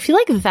themselves, I feel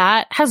like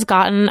that has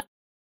gotten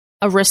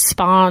a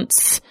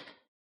response,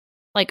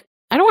 like,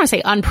 I don't want to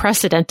say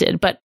unprecedented,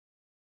 but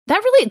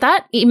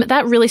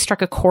that really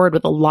struck a chord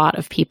with a lot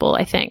of people,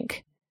 I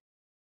think.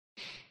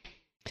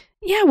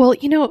 Yeah, well,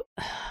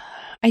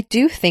 I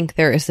do think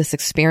there is this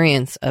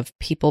experience of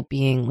people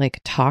being like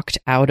talked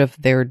out of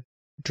their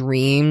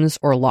dreams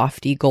or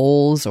lofty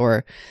goals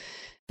or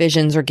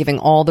visions, or giving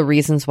all the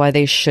reasons why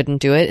they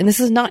shouldn't do it. And this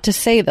is not to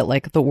say that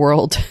like the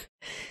world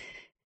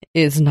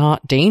is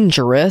not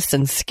dangerous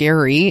and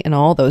scary and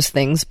all those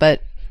things,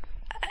 but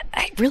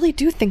I really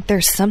do think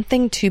there's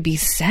something to be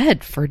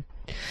said for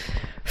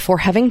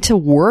having to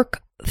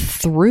work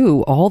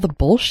through all the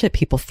bullshit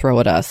people throw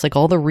at us, like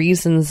all the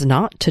reasons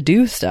not to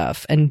do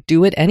stuff, and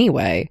do it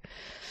anyway.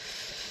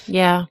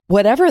 Yeah.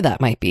 Whatever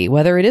that might be,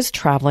 whether it is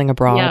traveling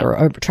abroad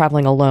or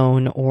traveling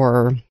alone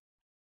or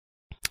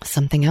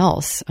something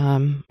else.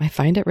 I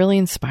find it really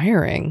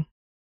inspiring.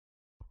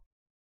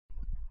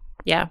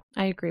 Yeah,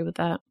 I agree with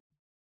that.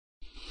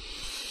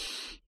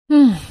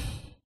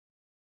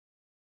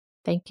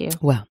 Thank you.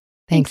 Well,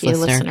 thanks, Thank you,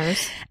 listener.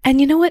 listeners.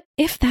 And you know what?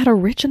 If that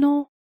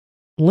original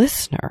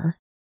listener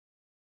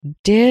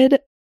did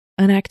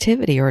an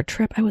activity or a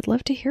trip, I would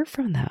love to hear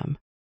from them.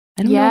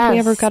 I don't know if we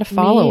ever got a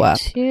follow-up.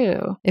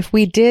 Too. If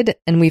we did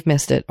and we've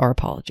missed it, our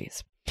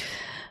apologies.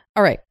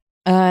 All right.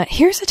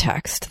 Here's a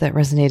text that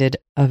resonated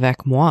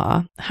avec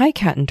moi. Hi,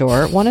 Cat and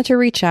Door. Wanted to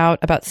reach out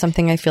about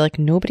something I feel like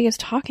nobody is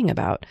talking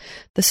about.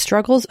 The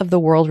struggles of the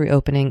world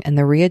reopening and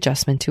the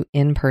readjustment to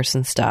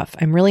in-person stuff.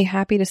 I'm really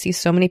happy to see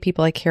so many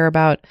people I care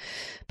about,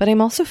 but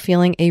I'm also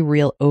feeling a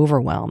real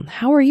overwhelm.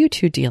 How are you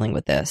two dealing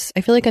with this?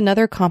 I feel like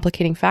another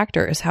complicating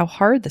factor is how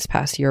hard this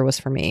past year was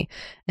for me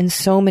and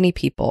so many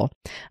people.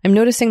 I'm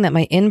noticing that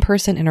my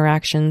in-person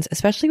interactions,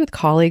 especially with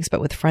colleagues, but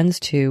with friends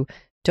too,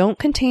 don't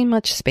contain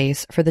much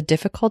space for the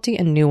difficulty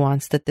and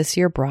nuance that this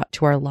year brought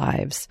to our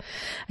lives.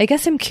 I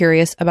guess I'm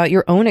curious about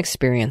your own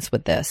experience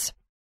with this.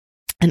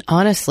 And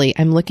honestly,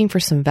 I'm looking for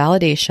some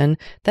validation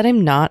that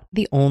I'm not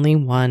the only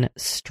one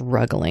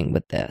struggling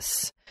with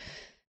this.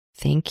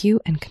 Thank you,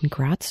 and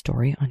congrats,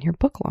 Dory, on your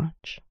book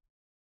launch.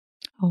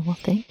 Oh, well,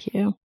 thank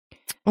you.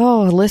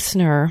 Oh,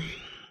 listener.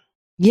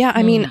 Yeah,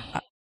 I mean,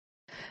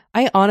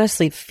 I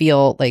honestly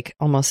feel like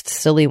almost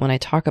silly when I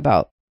talk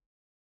about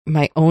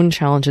my own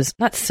challenges.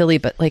 Not silly,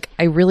 but like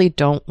I really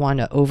don't want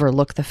to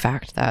overlook the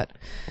fact that,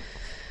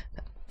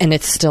 and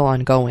it's still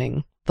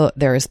ongoing, but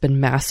there has been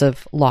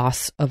massive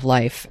loss of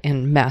life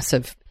and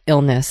massive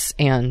illness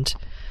and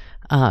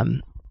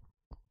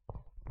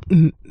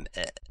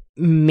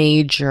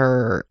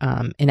major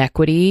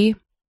inequity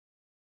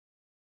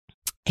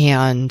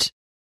and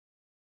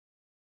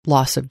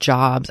loss of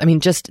jobs. I mean,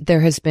 just there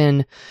has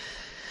been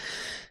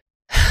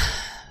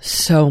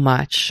so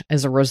much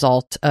as a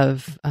result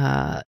of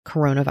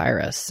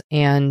coronavirus,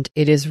 and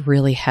it is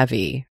really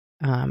heavy.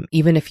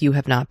 Even if you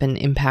have not been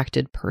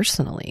impacted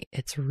personally,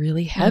 it's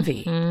really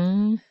heavy.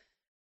 Mm-hmm.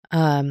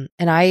 And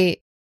I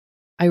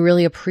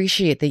really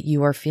appreciate that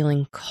you are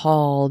feeling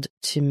called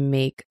to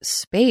make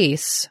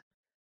space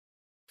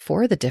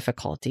for the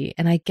difficulty.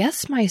 And I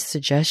guess my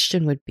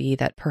suggestion would be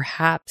that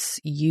perhaps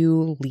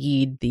you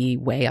lead the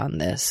way on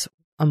this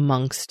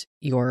amongst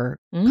your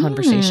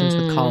conversations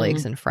with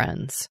colleagues and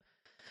friends.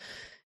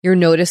 You're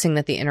noticing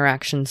that the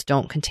interactions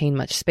don't contain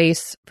much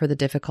space for the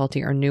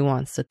difficulty or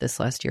nuance that this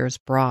last year has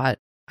brought.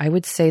 I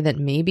would say that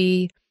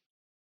maybe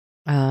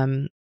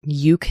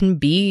you can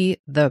be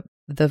the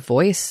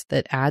voice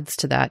that adds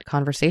to that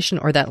conversation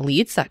or that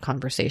leads that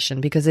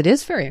conversation, because it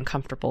is very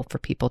uncomfortable for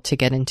people to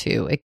get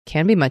into. It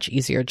can be much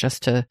easier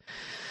just to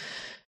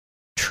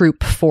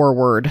troop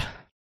forward.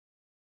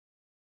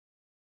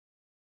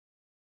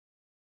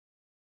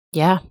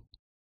 Yeah.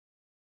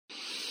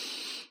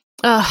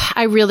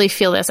 I really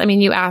feel this. I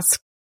mean, you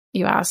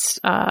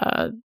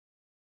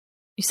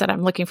said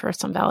I'm looking for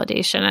some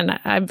validation, and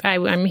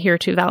I'm here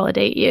to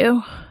validate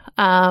you.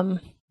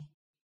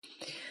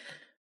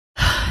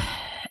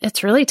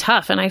 It's really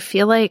tough. And I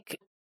feel like,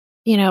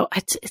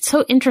 it's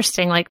so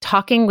interesting, like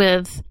talking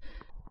with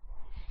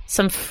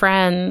some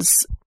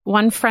friends.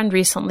 One friend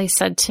recently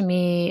said to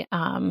me,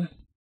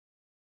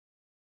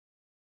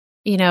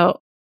 she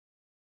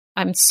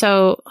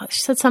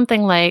said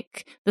something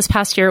like, this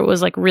past year it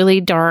was like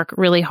really dark,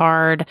 really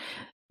hard.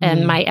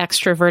 And my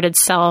extroverted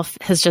self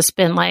has just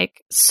been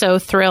like so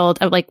thrilled.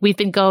 Like, we've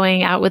been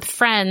going out with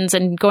friends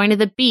and going to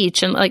the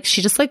beach. And like,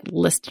 she just like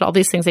listed all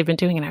these things they've been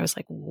doing. And I was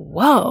like,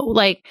 whoa,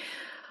 like,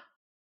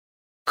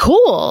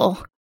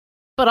 cool.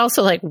 but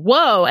also like,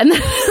 whoa. And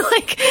then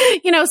like,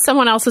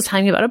 someone else was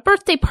telling me about a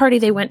birthday party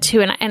they went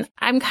to. And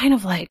I'm kind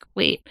of like,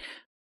 wait,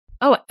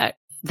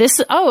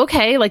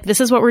 okay. Like, this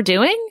is what we're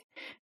doing.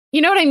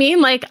 You know what I mean?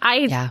 Like,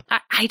 I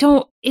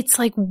don't, it's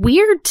like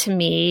weird to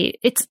me.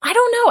 I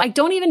don't know. I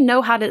don't even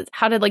know how to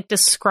like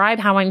describe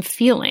how I'm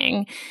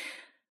feeling,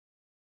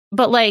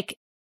 but like,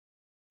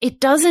 it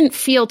doesn't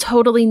feel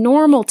totally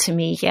normal to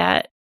me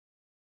yet,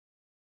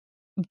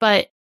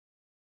 but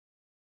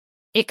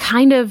it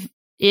kind of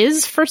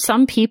is for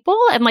some people.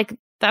 And like,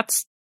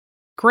 that's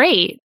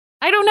great.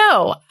 I don't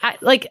know.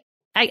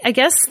 I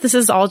guess this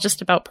is all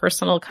just about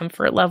personal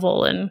comfort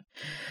level, and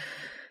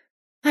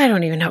I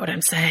don't even know what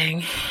I'm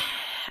saying.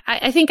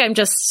 I think I'm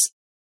just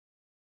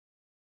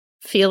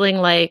feeling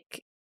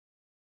like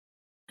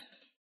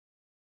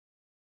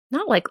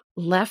not like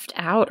left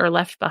out or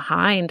left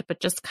behind, but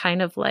just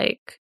kind of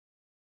like,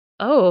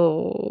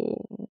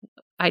 oh,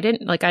 I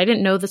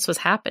didn't know this was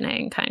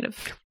happening kind of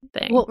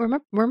thing. Well,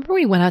 remember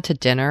we went out to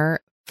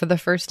dinner for the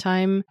first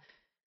time,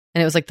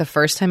 and it was like the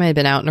first time I had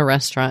been out in a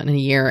restaurant in a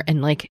year,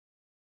 and like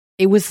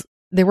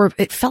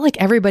it felt like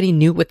everybody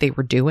knew what they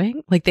were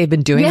doing. Like they've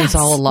been doing this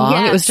all along.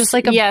 Yes, it was just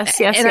like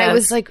I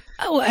was like,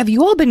 oh, have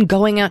you all been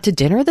going out to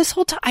dinner this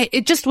whole time?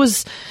 It just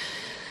was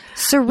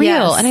surreal.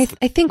 Yes. And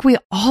I think we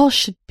all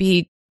should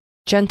be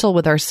gentle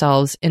with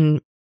ourselves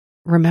in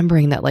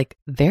remembering that like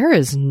there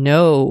is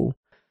no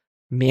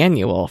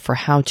manual for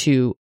how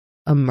to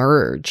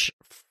emerge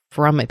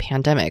from a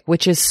pandemic,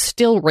 which is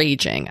still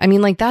raging. I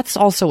mean, like that's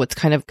also what's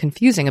kind of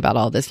confusing about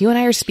all this. You and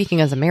I are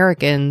speaking as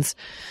Americans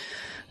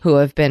who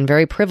have been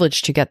very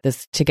privileged to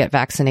get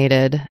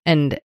vaccinated.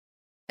 And,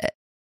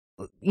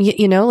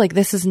 like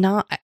this is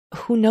not,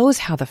 who knows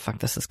how the fuck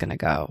this is going to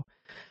go.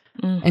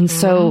 Mm-hmm. And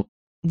so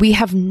we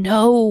have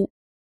no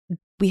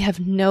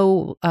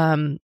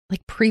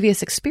like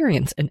previous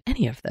experience in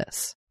any of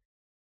this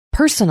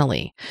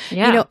personally,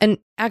 and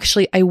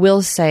actually I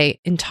will say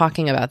in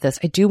talking about this,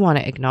 I do want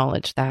to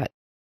acknowledge that,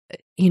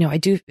 I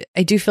do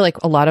feel like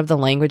a lot of the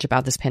language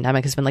about this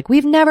pandemic has been like,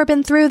 we've never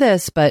been through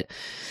this, but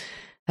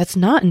that's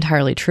not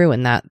entirely true,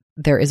 in that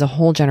there is a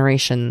whole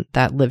generation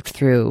that lived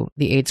through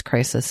the AIDS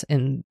crisis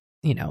in,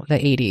 the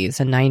 80s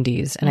and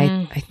 90s. And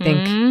I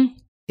think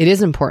it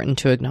is important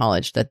to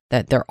acknowledge that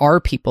there are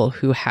people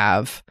who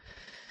have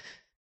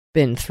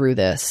been through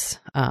this.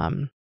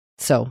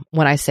 So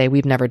when I say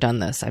we've never done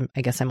this,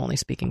 I guess I'm only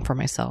speaking for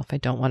myself. I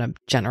don't want to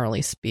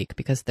generally speak,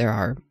 because there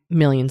are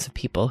millions of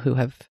people who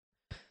have,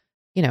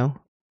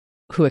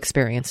 who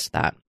experienced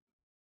that.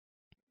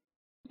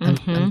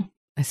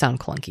 I sound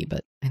clunky,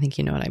 but I think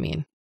you know what I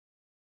mean.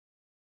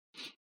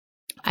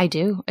 I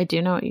do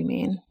know what you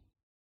mean.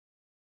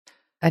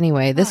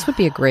 Anyway, this would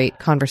be a great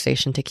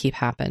conversation to keep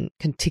having,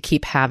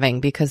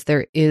 because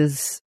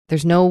there's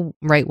no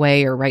right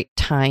way or right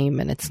time,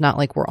 and it's not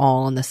like we're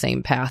all on the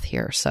same path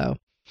here. So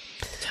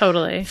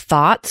totally.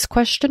 Thoughts? ?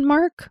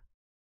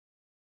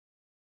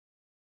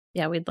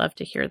 Yeah, we'd love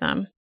to hear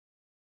them.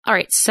 All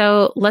right,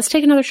 so let's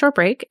take another short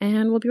break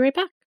and we'll be right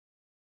back.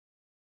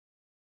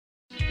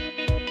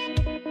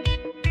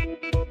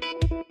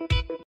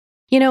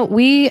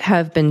 We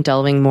have been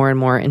delving more and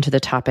more into the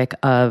topic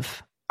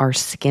of our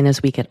skin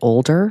as we get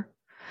older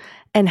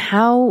and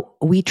how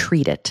we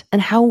treat it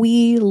and how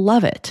we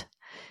love it.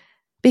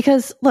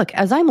 Because look,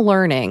 as I'm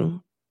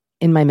learning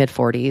in my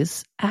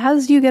mid-40s,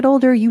 as you get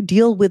older, you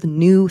deal with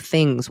new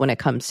things when it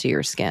comes to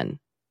your skin.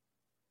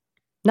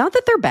 Not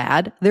that they're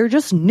bad, they're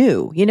just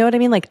new. You know what I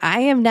mean? Like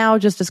I am now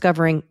just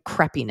discovering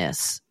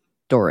crepiness,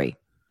 Dory.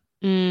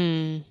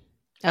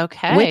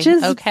 Okay. Which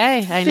is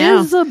I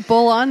know.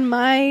 Visible on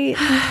my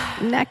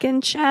neck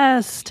and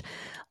chest.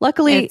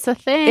 Luckily, it's a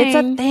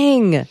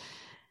thing.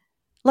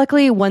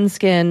 Luckily,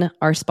 OneSkin,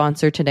 our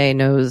sponsor today,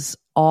 knows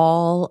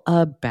all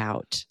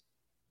about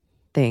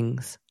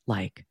things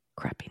like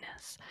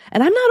crepiness.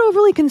 And I'm not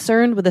overly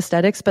concerned with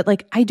aesthetics, but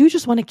like I do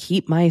just want to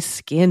keep my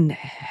skin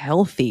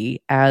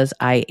healthy as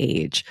I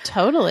age.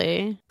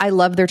 Totally. I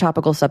love their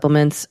topical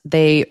supplements.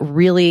 They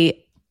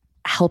really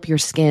help your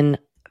skin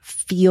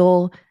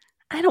feel,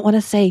 I don't want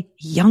to say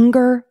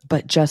younger,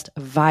 but just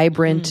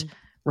vibrant,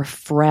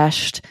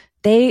 refreshed.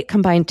 They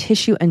combine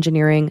tissue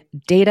engineering,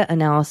 data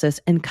analysis,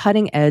 and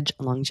cutting-edge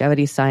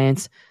longevity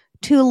science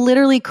to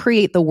literally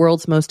create the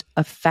world's most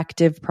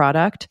effective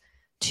product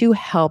to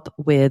help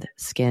with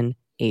skin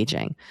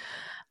aging.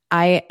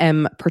 I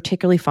am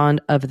particularly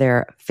fond of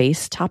their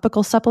face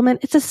topical supplement.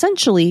 It's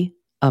essentially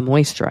a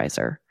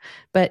moisturizer,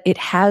 but it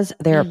has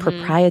their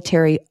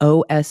proprietary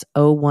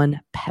OS01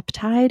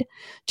 peptide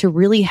to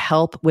really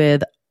help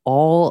with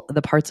all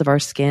the parts of our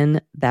skin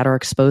that are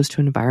exposed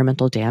to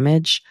environmental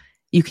damage.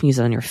 You can use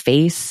it on your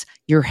face,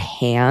 your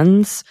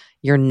hands,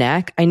 your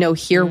neck. I know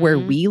here where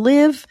we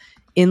live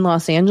in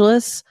Los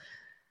Angeles,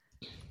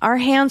 our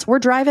hands, we're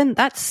driving,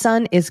 that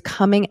sun is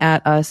coming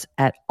at us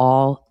at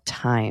all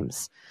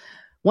times.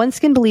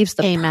 OneSkin believes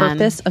the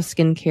purpose of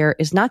skincare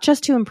is not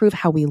just to improve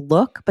how we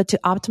look, but to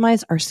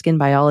optimize our skin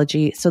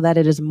biology so that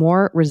it is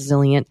more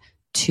resilient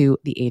to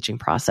the aging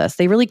process.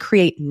 They really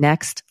create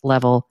next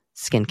level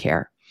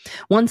skincare.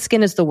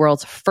 OneSkin is the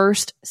world's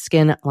first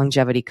skin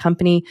longevity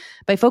company.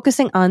 By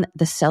focusing on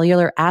the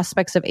cellular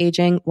aspects of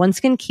aging,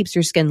 OneSkin keeps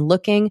your skin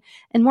looking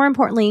and, more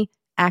importantly,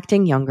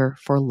 acting younger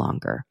for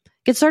longer.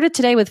 Get started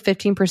today with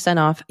 15%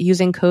 off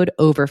using code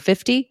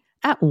OVER50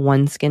 at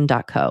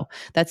oneskin.co.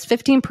 That's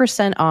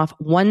 15% off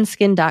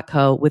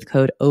oneskin.co with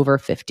code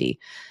OVER50.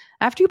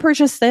 After you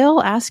purchase, they'll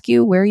ask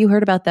you where you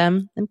heard about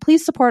them, and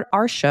please support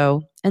our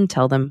show and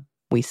tell them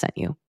we sent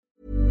you.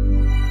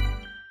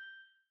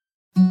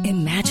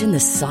 Imagine the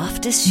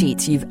softest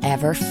sheets you've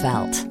ever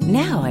felt.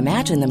 Now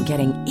imagine them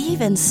getting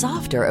even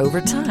softer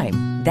over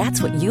time.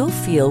 That's what you'll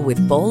feel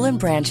with Boll &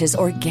 Branch's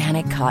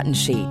organic cotton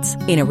sheets.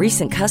 In a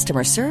recent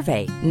customer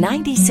survey,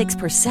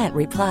 96%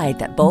 replied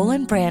that Boll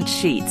 & Branch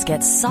sheets get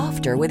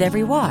softer with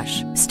every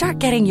wash. Start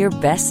getting your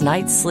best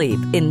night's sleep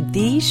in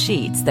these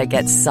sheets that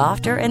get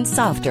softer and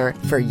softer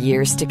for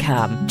years to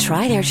come.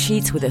 Try their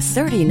sheets with a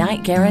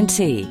 30-night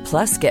guarantee.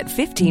 Plus, get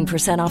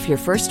 15% off your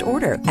first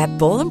order at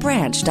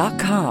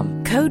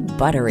bollandbranch.com. Code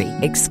BUTTERY.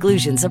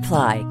 Exclusions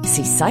apply.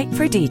 See site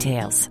for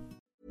details.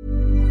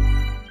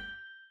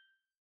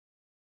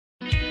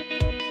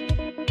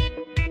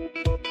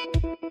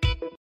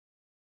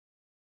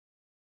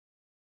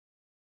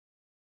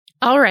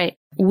 All right.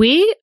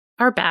 We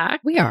are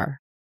back. We are.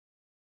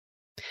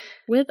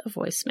 With a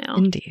voicemail.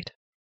 Indeed.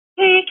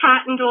 Hey,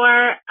 Kat and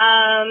Dor.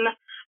 I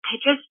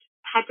just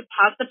had to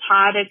pause the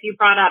pod as you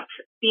brought up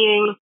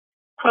being,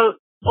 quote,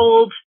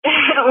 old,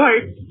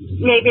 or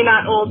maybe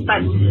not old,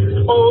 but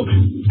old,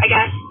 I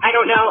guess. I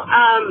don't know.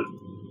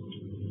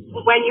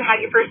 When you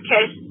had your first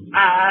kiss,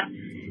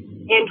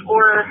 and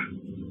or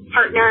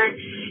partner.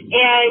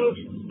 And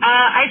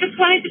I just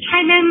wanted to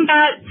chime in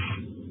that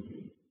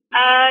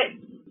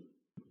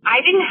I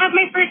didn't have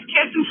my first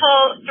kiss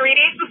until 3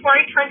 days before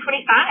I turned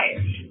 25.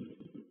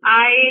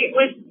 I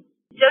was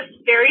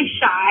just very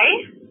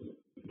shy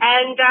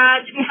and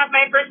didn't have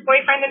my first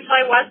boyfriend until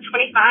I was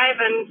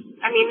 25. And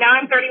I mean, now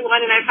I'm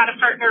 31 and I've had a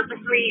partner for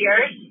 3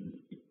 years.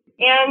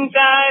 And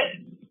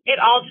it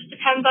all just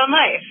depends on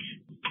life.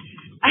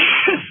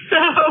 So,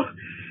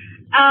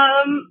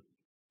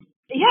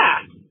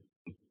 yeah.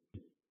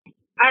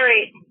 All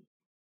right.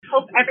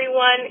 Hope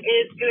everyone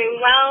is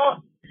doing well.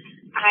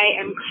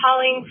 I am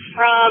calling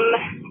from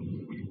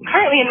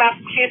currently in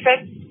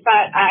Massachusetts,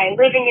 but I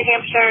live in New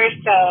Hampshire,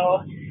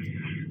 so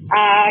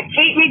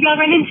Kate, maybe I'll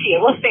run into you.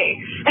 We'll see.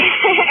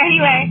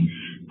 Anyway,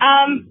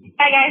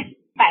 bye guys.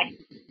 Bye.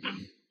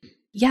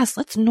 Yes,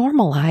 let's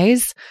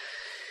normalize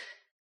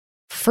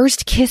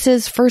first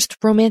kisses, first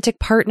romantic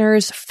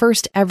partners,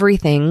 first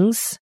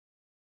everythings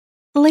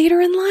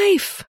later in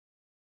life.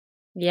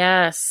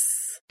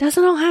 Yes.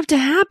 Doesn't all have to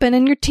happen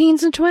in your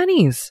teens and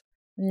 20s.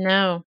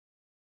 No.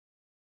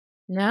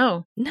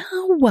 No.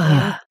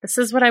 Yeah, this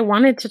is what I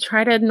wanted to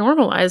try to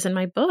normalize in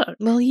my book.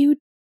 Well, you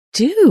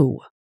do.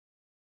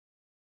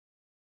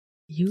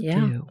 You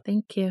do.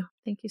 Thank you.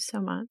 Thank you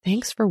so much.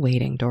 Thanks for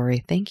waiting,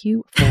 Dory. Thank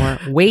you for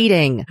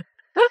waiting.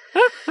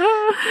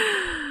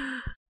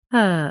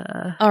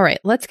 All right,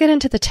 let's get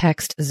into the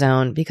text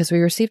zone because we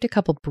received a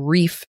couple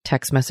brief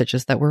text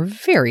messages that were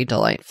very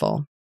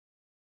delightful.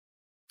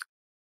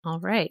 All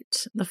right.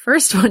 The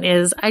first one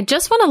is, I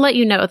just want to let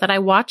you know that I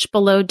watch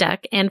Below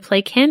Deck and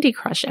play Candy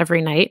Crush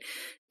every night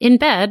in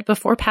bed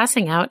before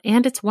passing out,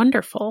 and it's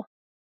wonderful.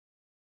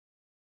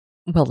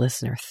 Well,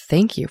 listener,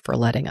 thank you for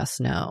letting us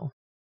know.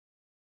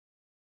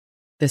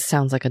 This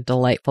sounds like a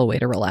delightful way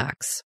to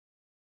relax.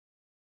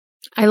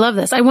 I love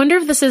this. I wonder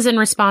if this is in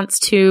response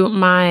to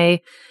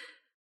my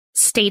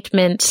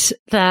statement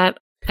that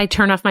I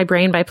turn off my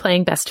brain by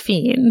playing Best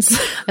Fiends.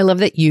 I love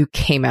that you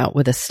came out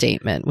with a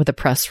statement, with a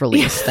press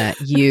release that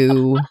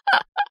you,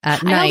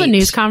 at night... I held a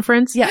news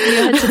conference. Yeah, you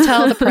had to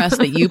tell the press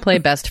that you play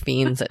Best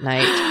Fiends at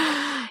night.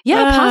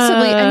 Yeah,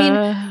 possibly. I mean,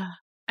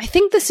 I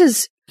think this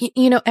is,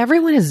 you know,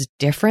 everyone is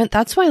different.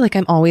 That's why, like,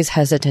 I'm always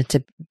hesitant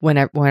to,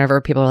 whenever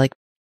people are like,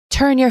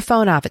 turn your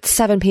phone off at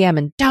 7 p.m.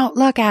 and don't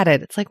look at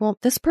it. It's like, well,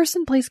 this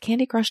person plays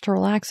Candy Crush to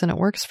relax and it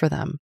works for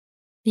them.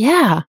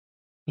 Yeah.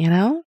 You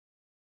know?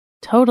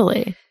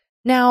 Totally.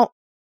 Now,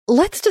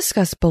 let's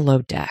discuss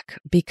Below Deck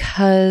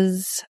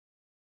because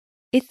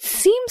it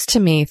seems to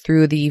me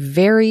through the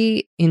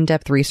very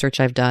in-depth research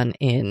I've done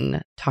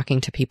in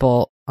talking to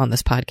people on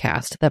this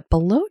podcast that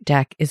Below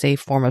Deck is a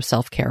form of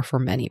self-care for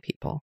many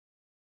people.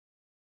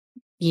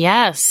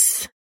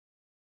 Yes.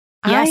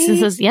 Yes,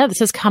 this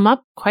has come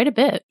up quite a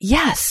bit.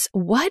 Yes.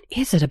 What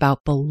is it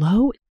about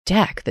Below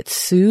Deck that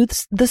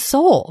soothes the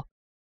soul?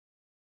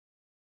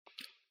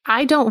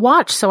 I don't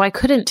watch, so I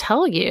couldn't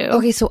tell you.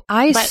 Okay, so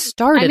I'm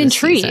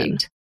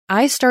intrigued.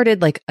 I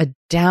started like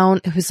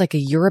it was like a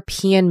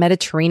European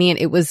Mediterranean.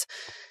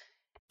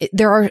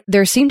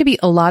 There seemed to be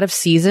a lot of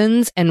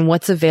seasons, and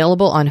what's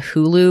available on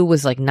Hulu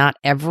was like not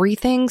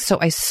everything. So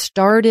I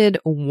started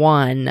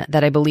one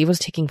that I believe was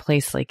taking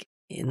place like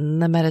in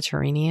the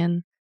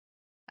Mediterranean.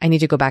 I need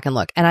to go back and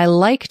look. And I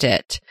liked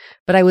it,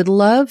 but I would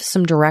love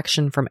some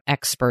direction from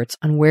experts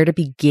on where to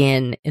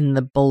begin in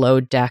the Below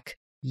Deck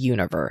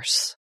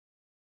universe.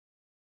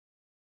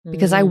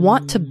 Because I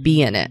want to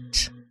be in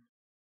it.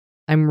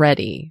 I'm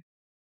ready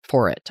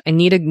for it. I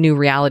need a new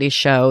reality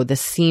show.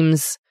 This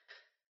seems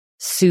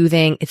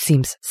soothing. It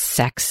seems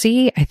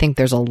sexy. I think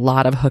there's a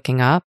lot of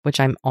hooking up, which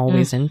I'm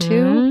always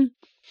into.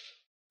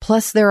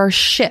 Plus, there are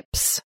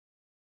ships.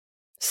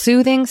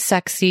 Soothing,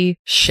 sexy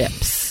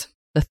ships.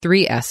 The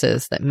 3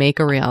 S's that make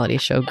a reality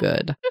show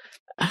good.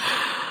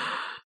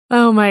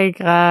 Oh my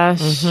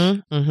gosh.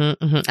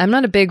 I'm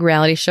not a big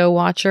reality show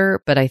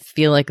watcher, but I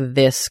feel like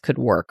this could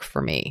work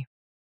for me.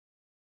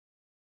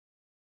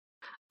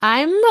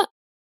 I'm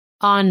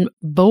on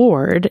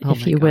board,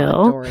 if you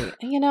will, Dory.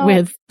 You know,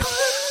 with.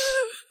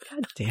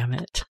 God damn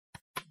it.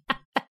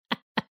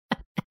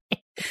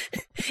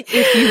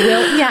 If you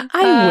will. Yeah,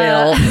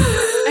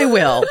 I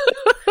will.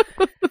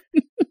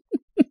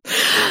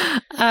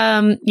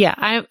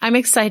 I'm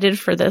excited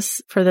for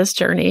this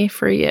journey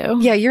for you.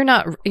 Yeah, you're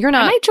not. I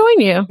might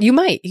join you. You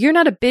might. You're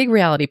not a big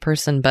reality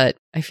person, but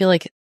I feel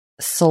like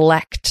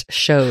select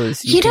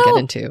shows you can get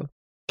into.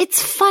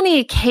 It's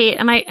funny, Kate,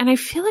 and I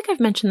feel like I've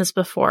mentioned this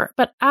before,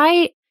 but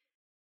I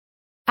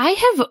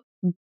have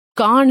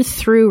gone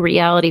through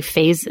reality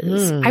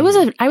phases. I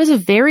was a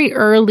very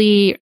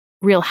early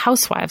Real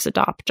Housewives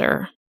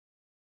adopter.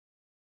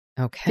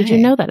 Okay. Did you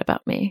know that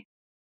about me?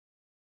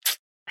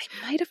 I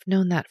might have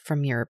known that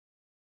from your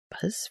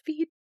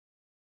BuzzFeed.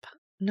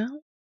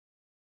 No?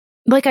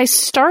 Like, I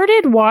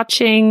started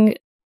watching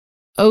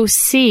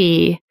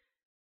OC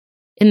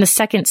in the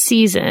 2nd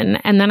season,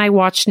 and then I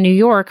watched New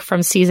York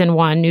from season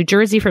 1, New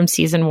Jersey from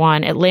season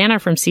 1, Atlanta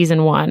from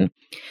season 1.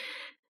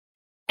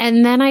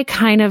 And then I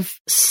kind of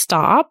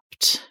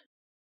stopped.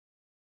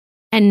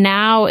 And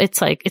now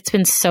it's like, it's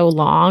been so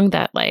long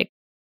that, like,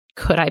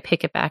 could I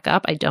pick it back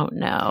up? I don't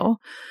know.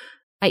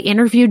 I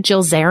interviewed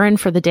Jill Zarin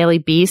for the Daily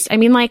Beast. I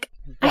mean, like,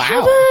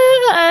 wow.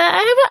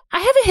 I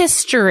have a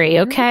history,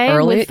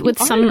 okay, with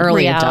some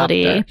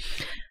reality.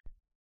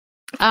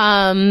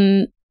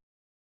 So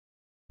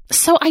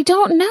I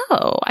don't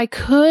know. I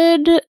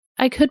could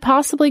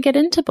possibly get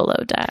into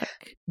Below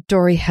Deck.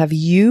 Dory, have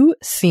you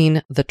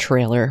seen the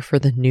trailer for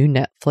the new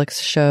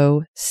Netflix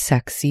show,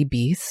 Sexy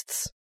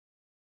Beasts?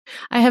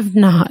 I have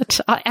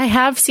not. I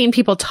have seen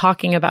people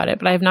talking about it,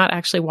 but I have not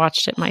actually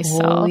watched it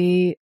myself.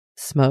 Holy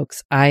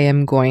smokes. I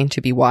am going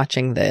to be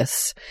watching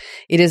this.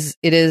 It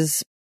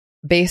is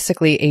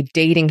basically a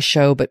dating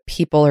show, but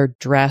people are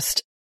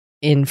dressed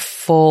in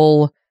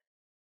full,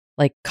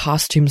 like,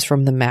 costumes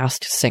from The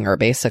Masked Singer,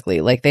 basically.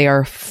 Like, they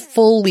are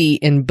fully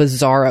in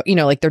bizarro, you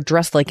know, like they're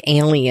dressed like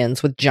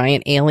aliens with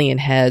giant alien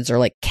heads or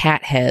like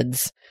cat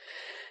heads.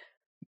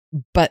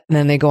 But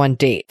then they go on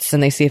dates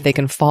and they see if they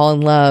can fall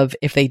in love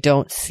if they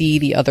don't see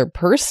the other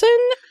person.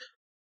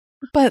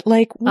 But,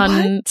 like,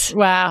 what?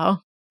 Wow.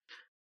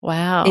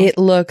 It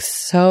looks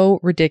so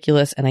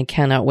ridiculous and I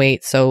cannot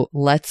wait. So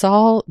let's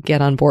all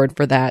get on board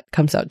for that.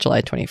 Comes out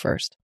July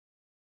 21st.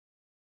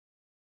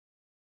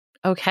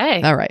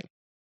 Okay. All right.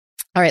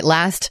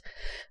 Last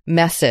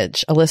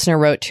message. A listener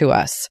wrote to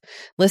us.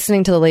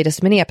 Listening to the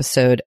latest mini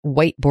episode,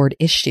 Whiteboard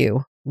Issue.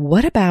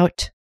 What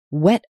about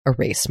wet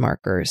erase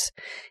markers?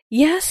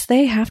 Yes,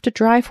 they have to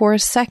dry for a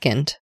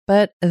second,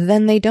 but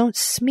then they don't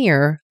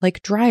smear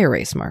like dry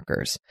erase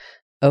markers.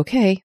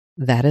 Okay,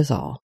 that is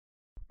all.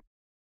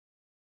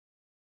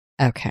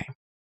 Okay.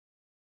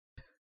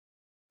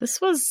 This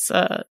was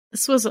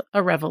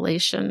a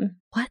revelation.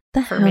 What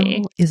the for hell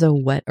me. is a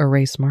wet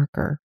erase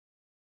marker?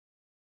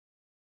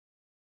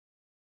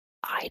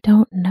 I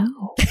don't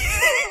know.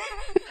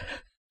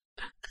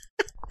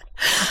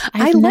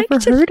 I like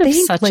never to heard think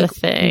of such like a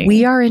thing.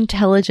 we are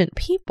intelligent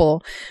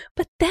people,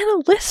 but then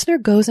a listener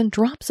goes and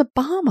drops a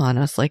bomb on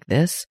us like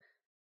this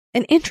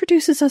and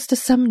introduces us to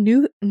some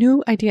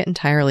new idea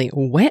entirely.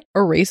 Wet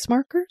erase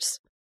markers?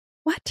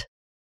 What?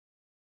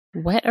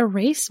 Wet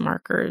erase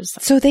markers.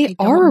 So they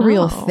are a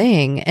real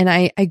thing, and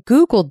I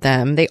Googled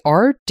them. They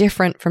are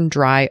different from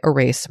dry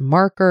erase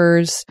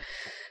markers.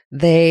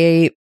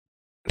 They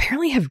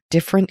apparently have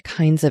different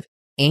kinds of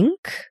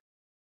ink.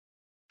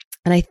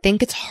 And I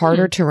think it's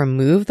harder to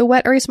remove the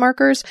wet erase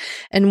markers.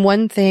 And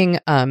one thing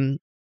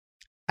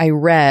I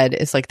read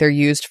is like they're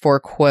used for,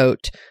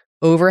 quote,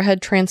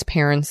 overhead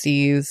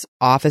transparencies,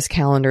 office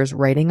calendars,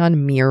 writing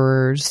on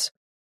mirrors.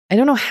 I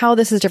don't know how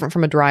this is different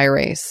from a dry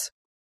erase.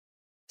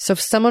 So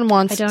if someone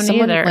wants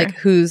someone like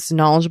who's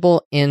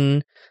knowledgeable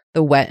in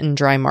the wet and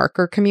dry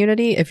marker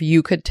community, if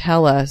you could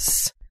tell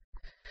us,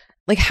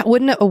 like,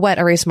 wouldn't a wet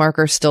erase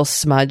marker still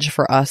smudge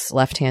for us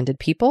left-handed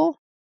people?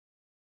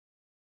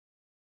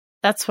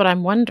 That's what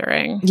I'm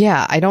wondering.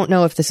 Yeah, I don't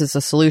know if this is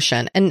a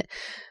solution. And,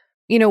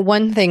 you know,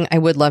 one thing I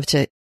would love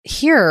to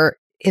hear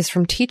is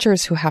from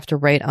teachers who have to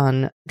write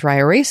on dry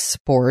erase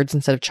boards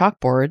instead of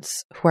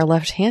chalkboards who are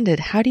left-handed.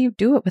 How do you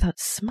do it without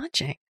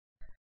smudging?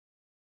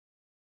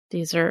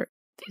 These are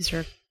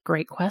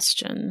great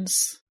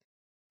questions.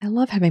 I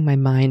love having my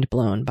mind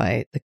blown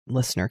by the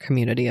listener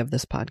community of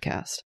this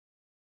podcast.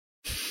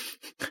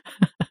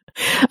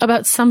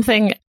 About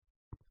something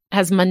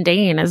as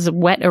mundane as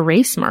wet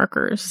erase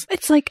markers.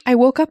 It's like I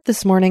woke up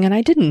this morning and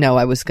I didn't know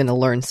I was going to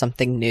learn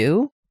something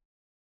new.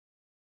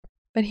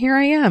 But here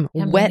I am,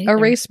 wet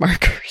erase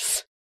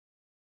markers.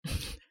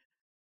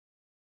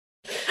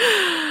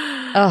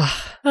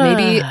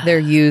 Maybe they're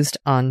used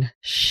on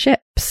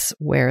ships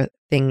where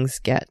things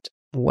get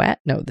wet.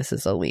 No, this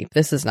is a leap.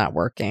 This is not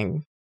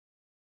working.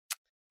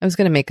 I was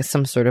going to make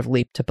some sort of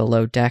leap to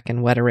below deck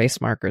and wet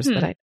erase markers,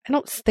 but I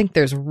don't think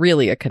there's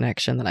really a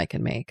connection that I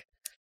can make.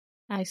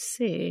 I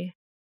see.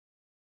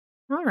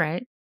 All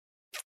right.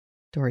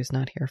 Dory's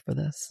not here for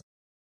this.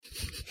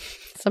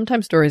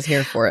 Sometimes Dory's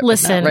here for it,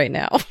 Listen, but not right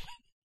now.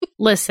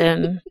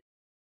 Listen,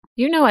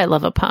 you know I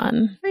love a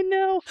pun. I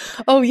know.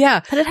 Oh, yeah.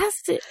 But it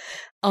has to...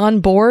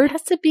 On board? It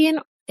has to be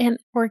an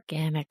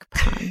organic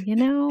pun, you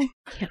know?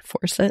 Can't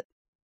force it.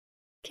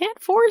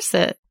 Can't force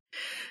it.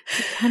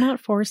 You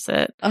cannot force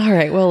it. All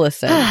right. Well,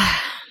 listen.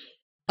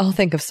 I'll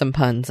think of some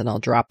puns and I'll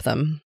drop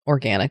them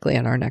organically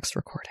in our next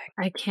recording.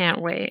 I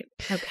can't wait.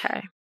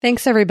 Okay.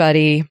 Thanks,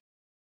 everybody.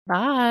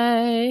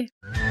 Bye.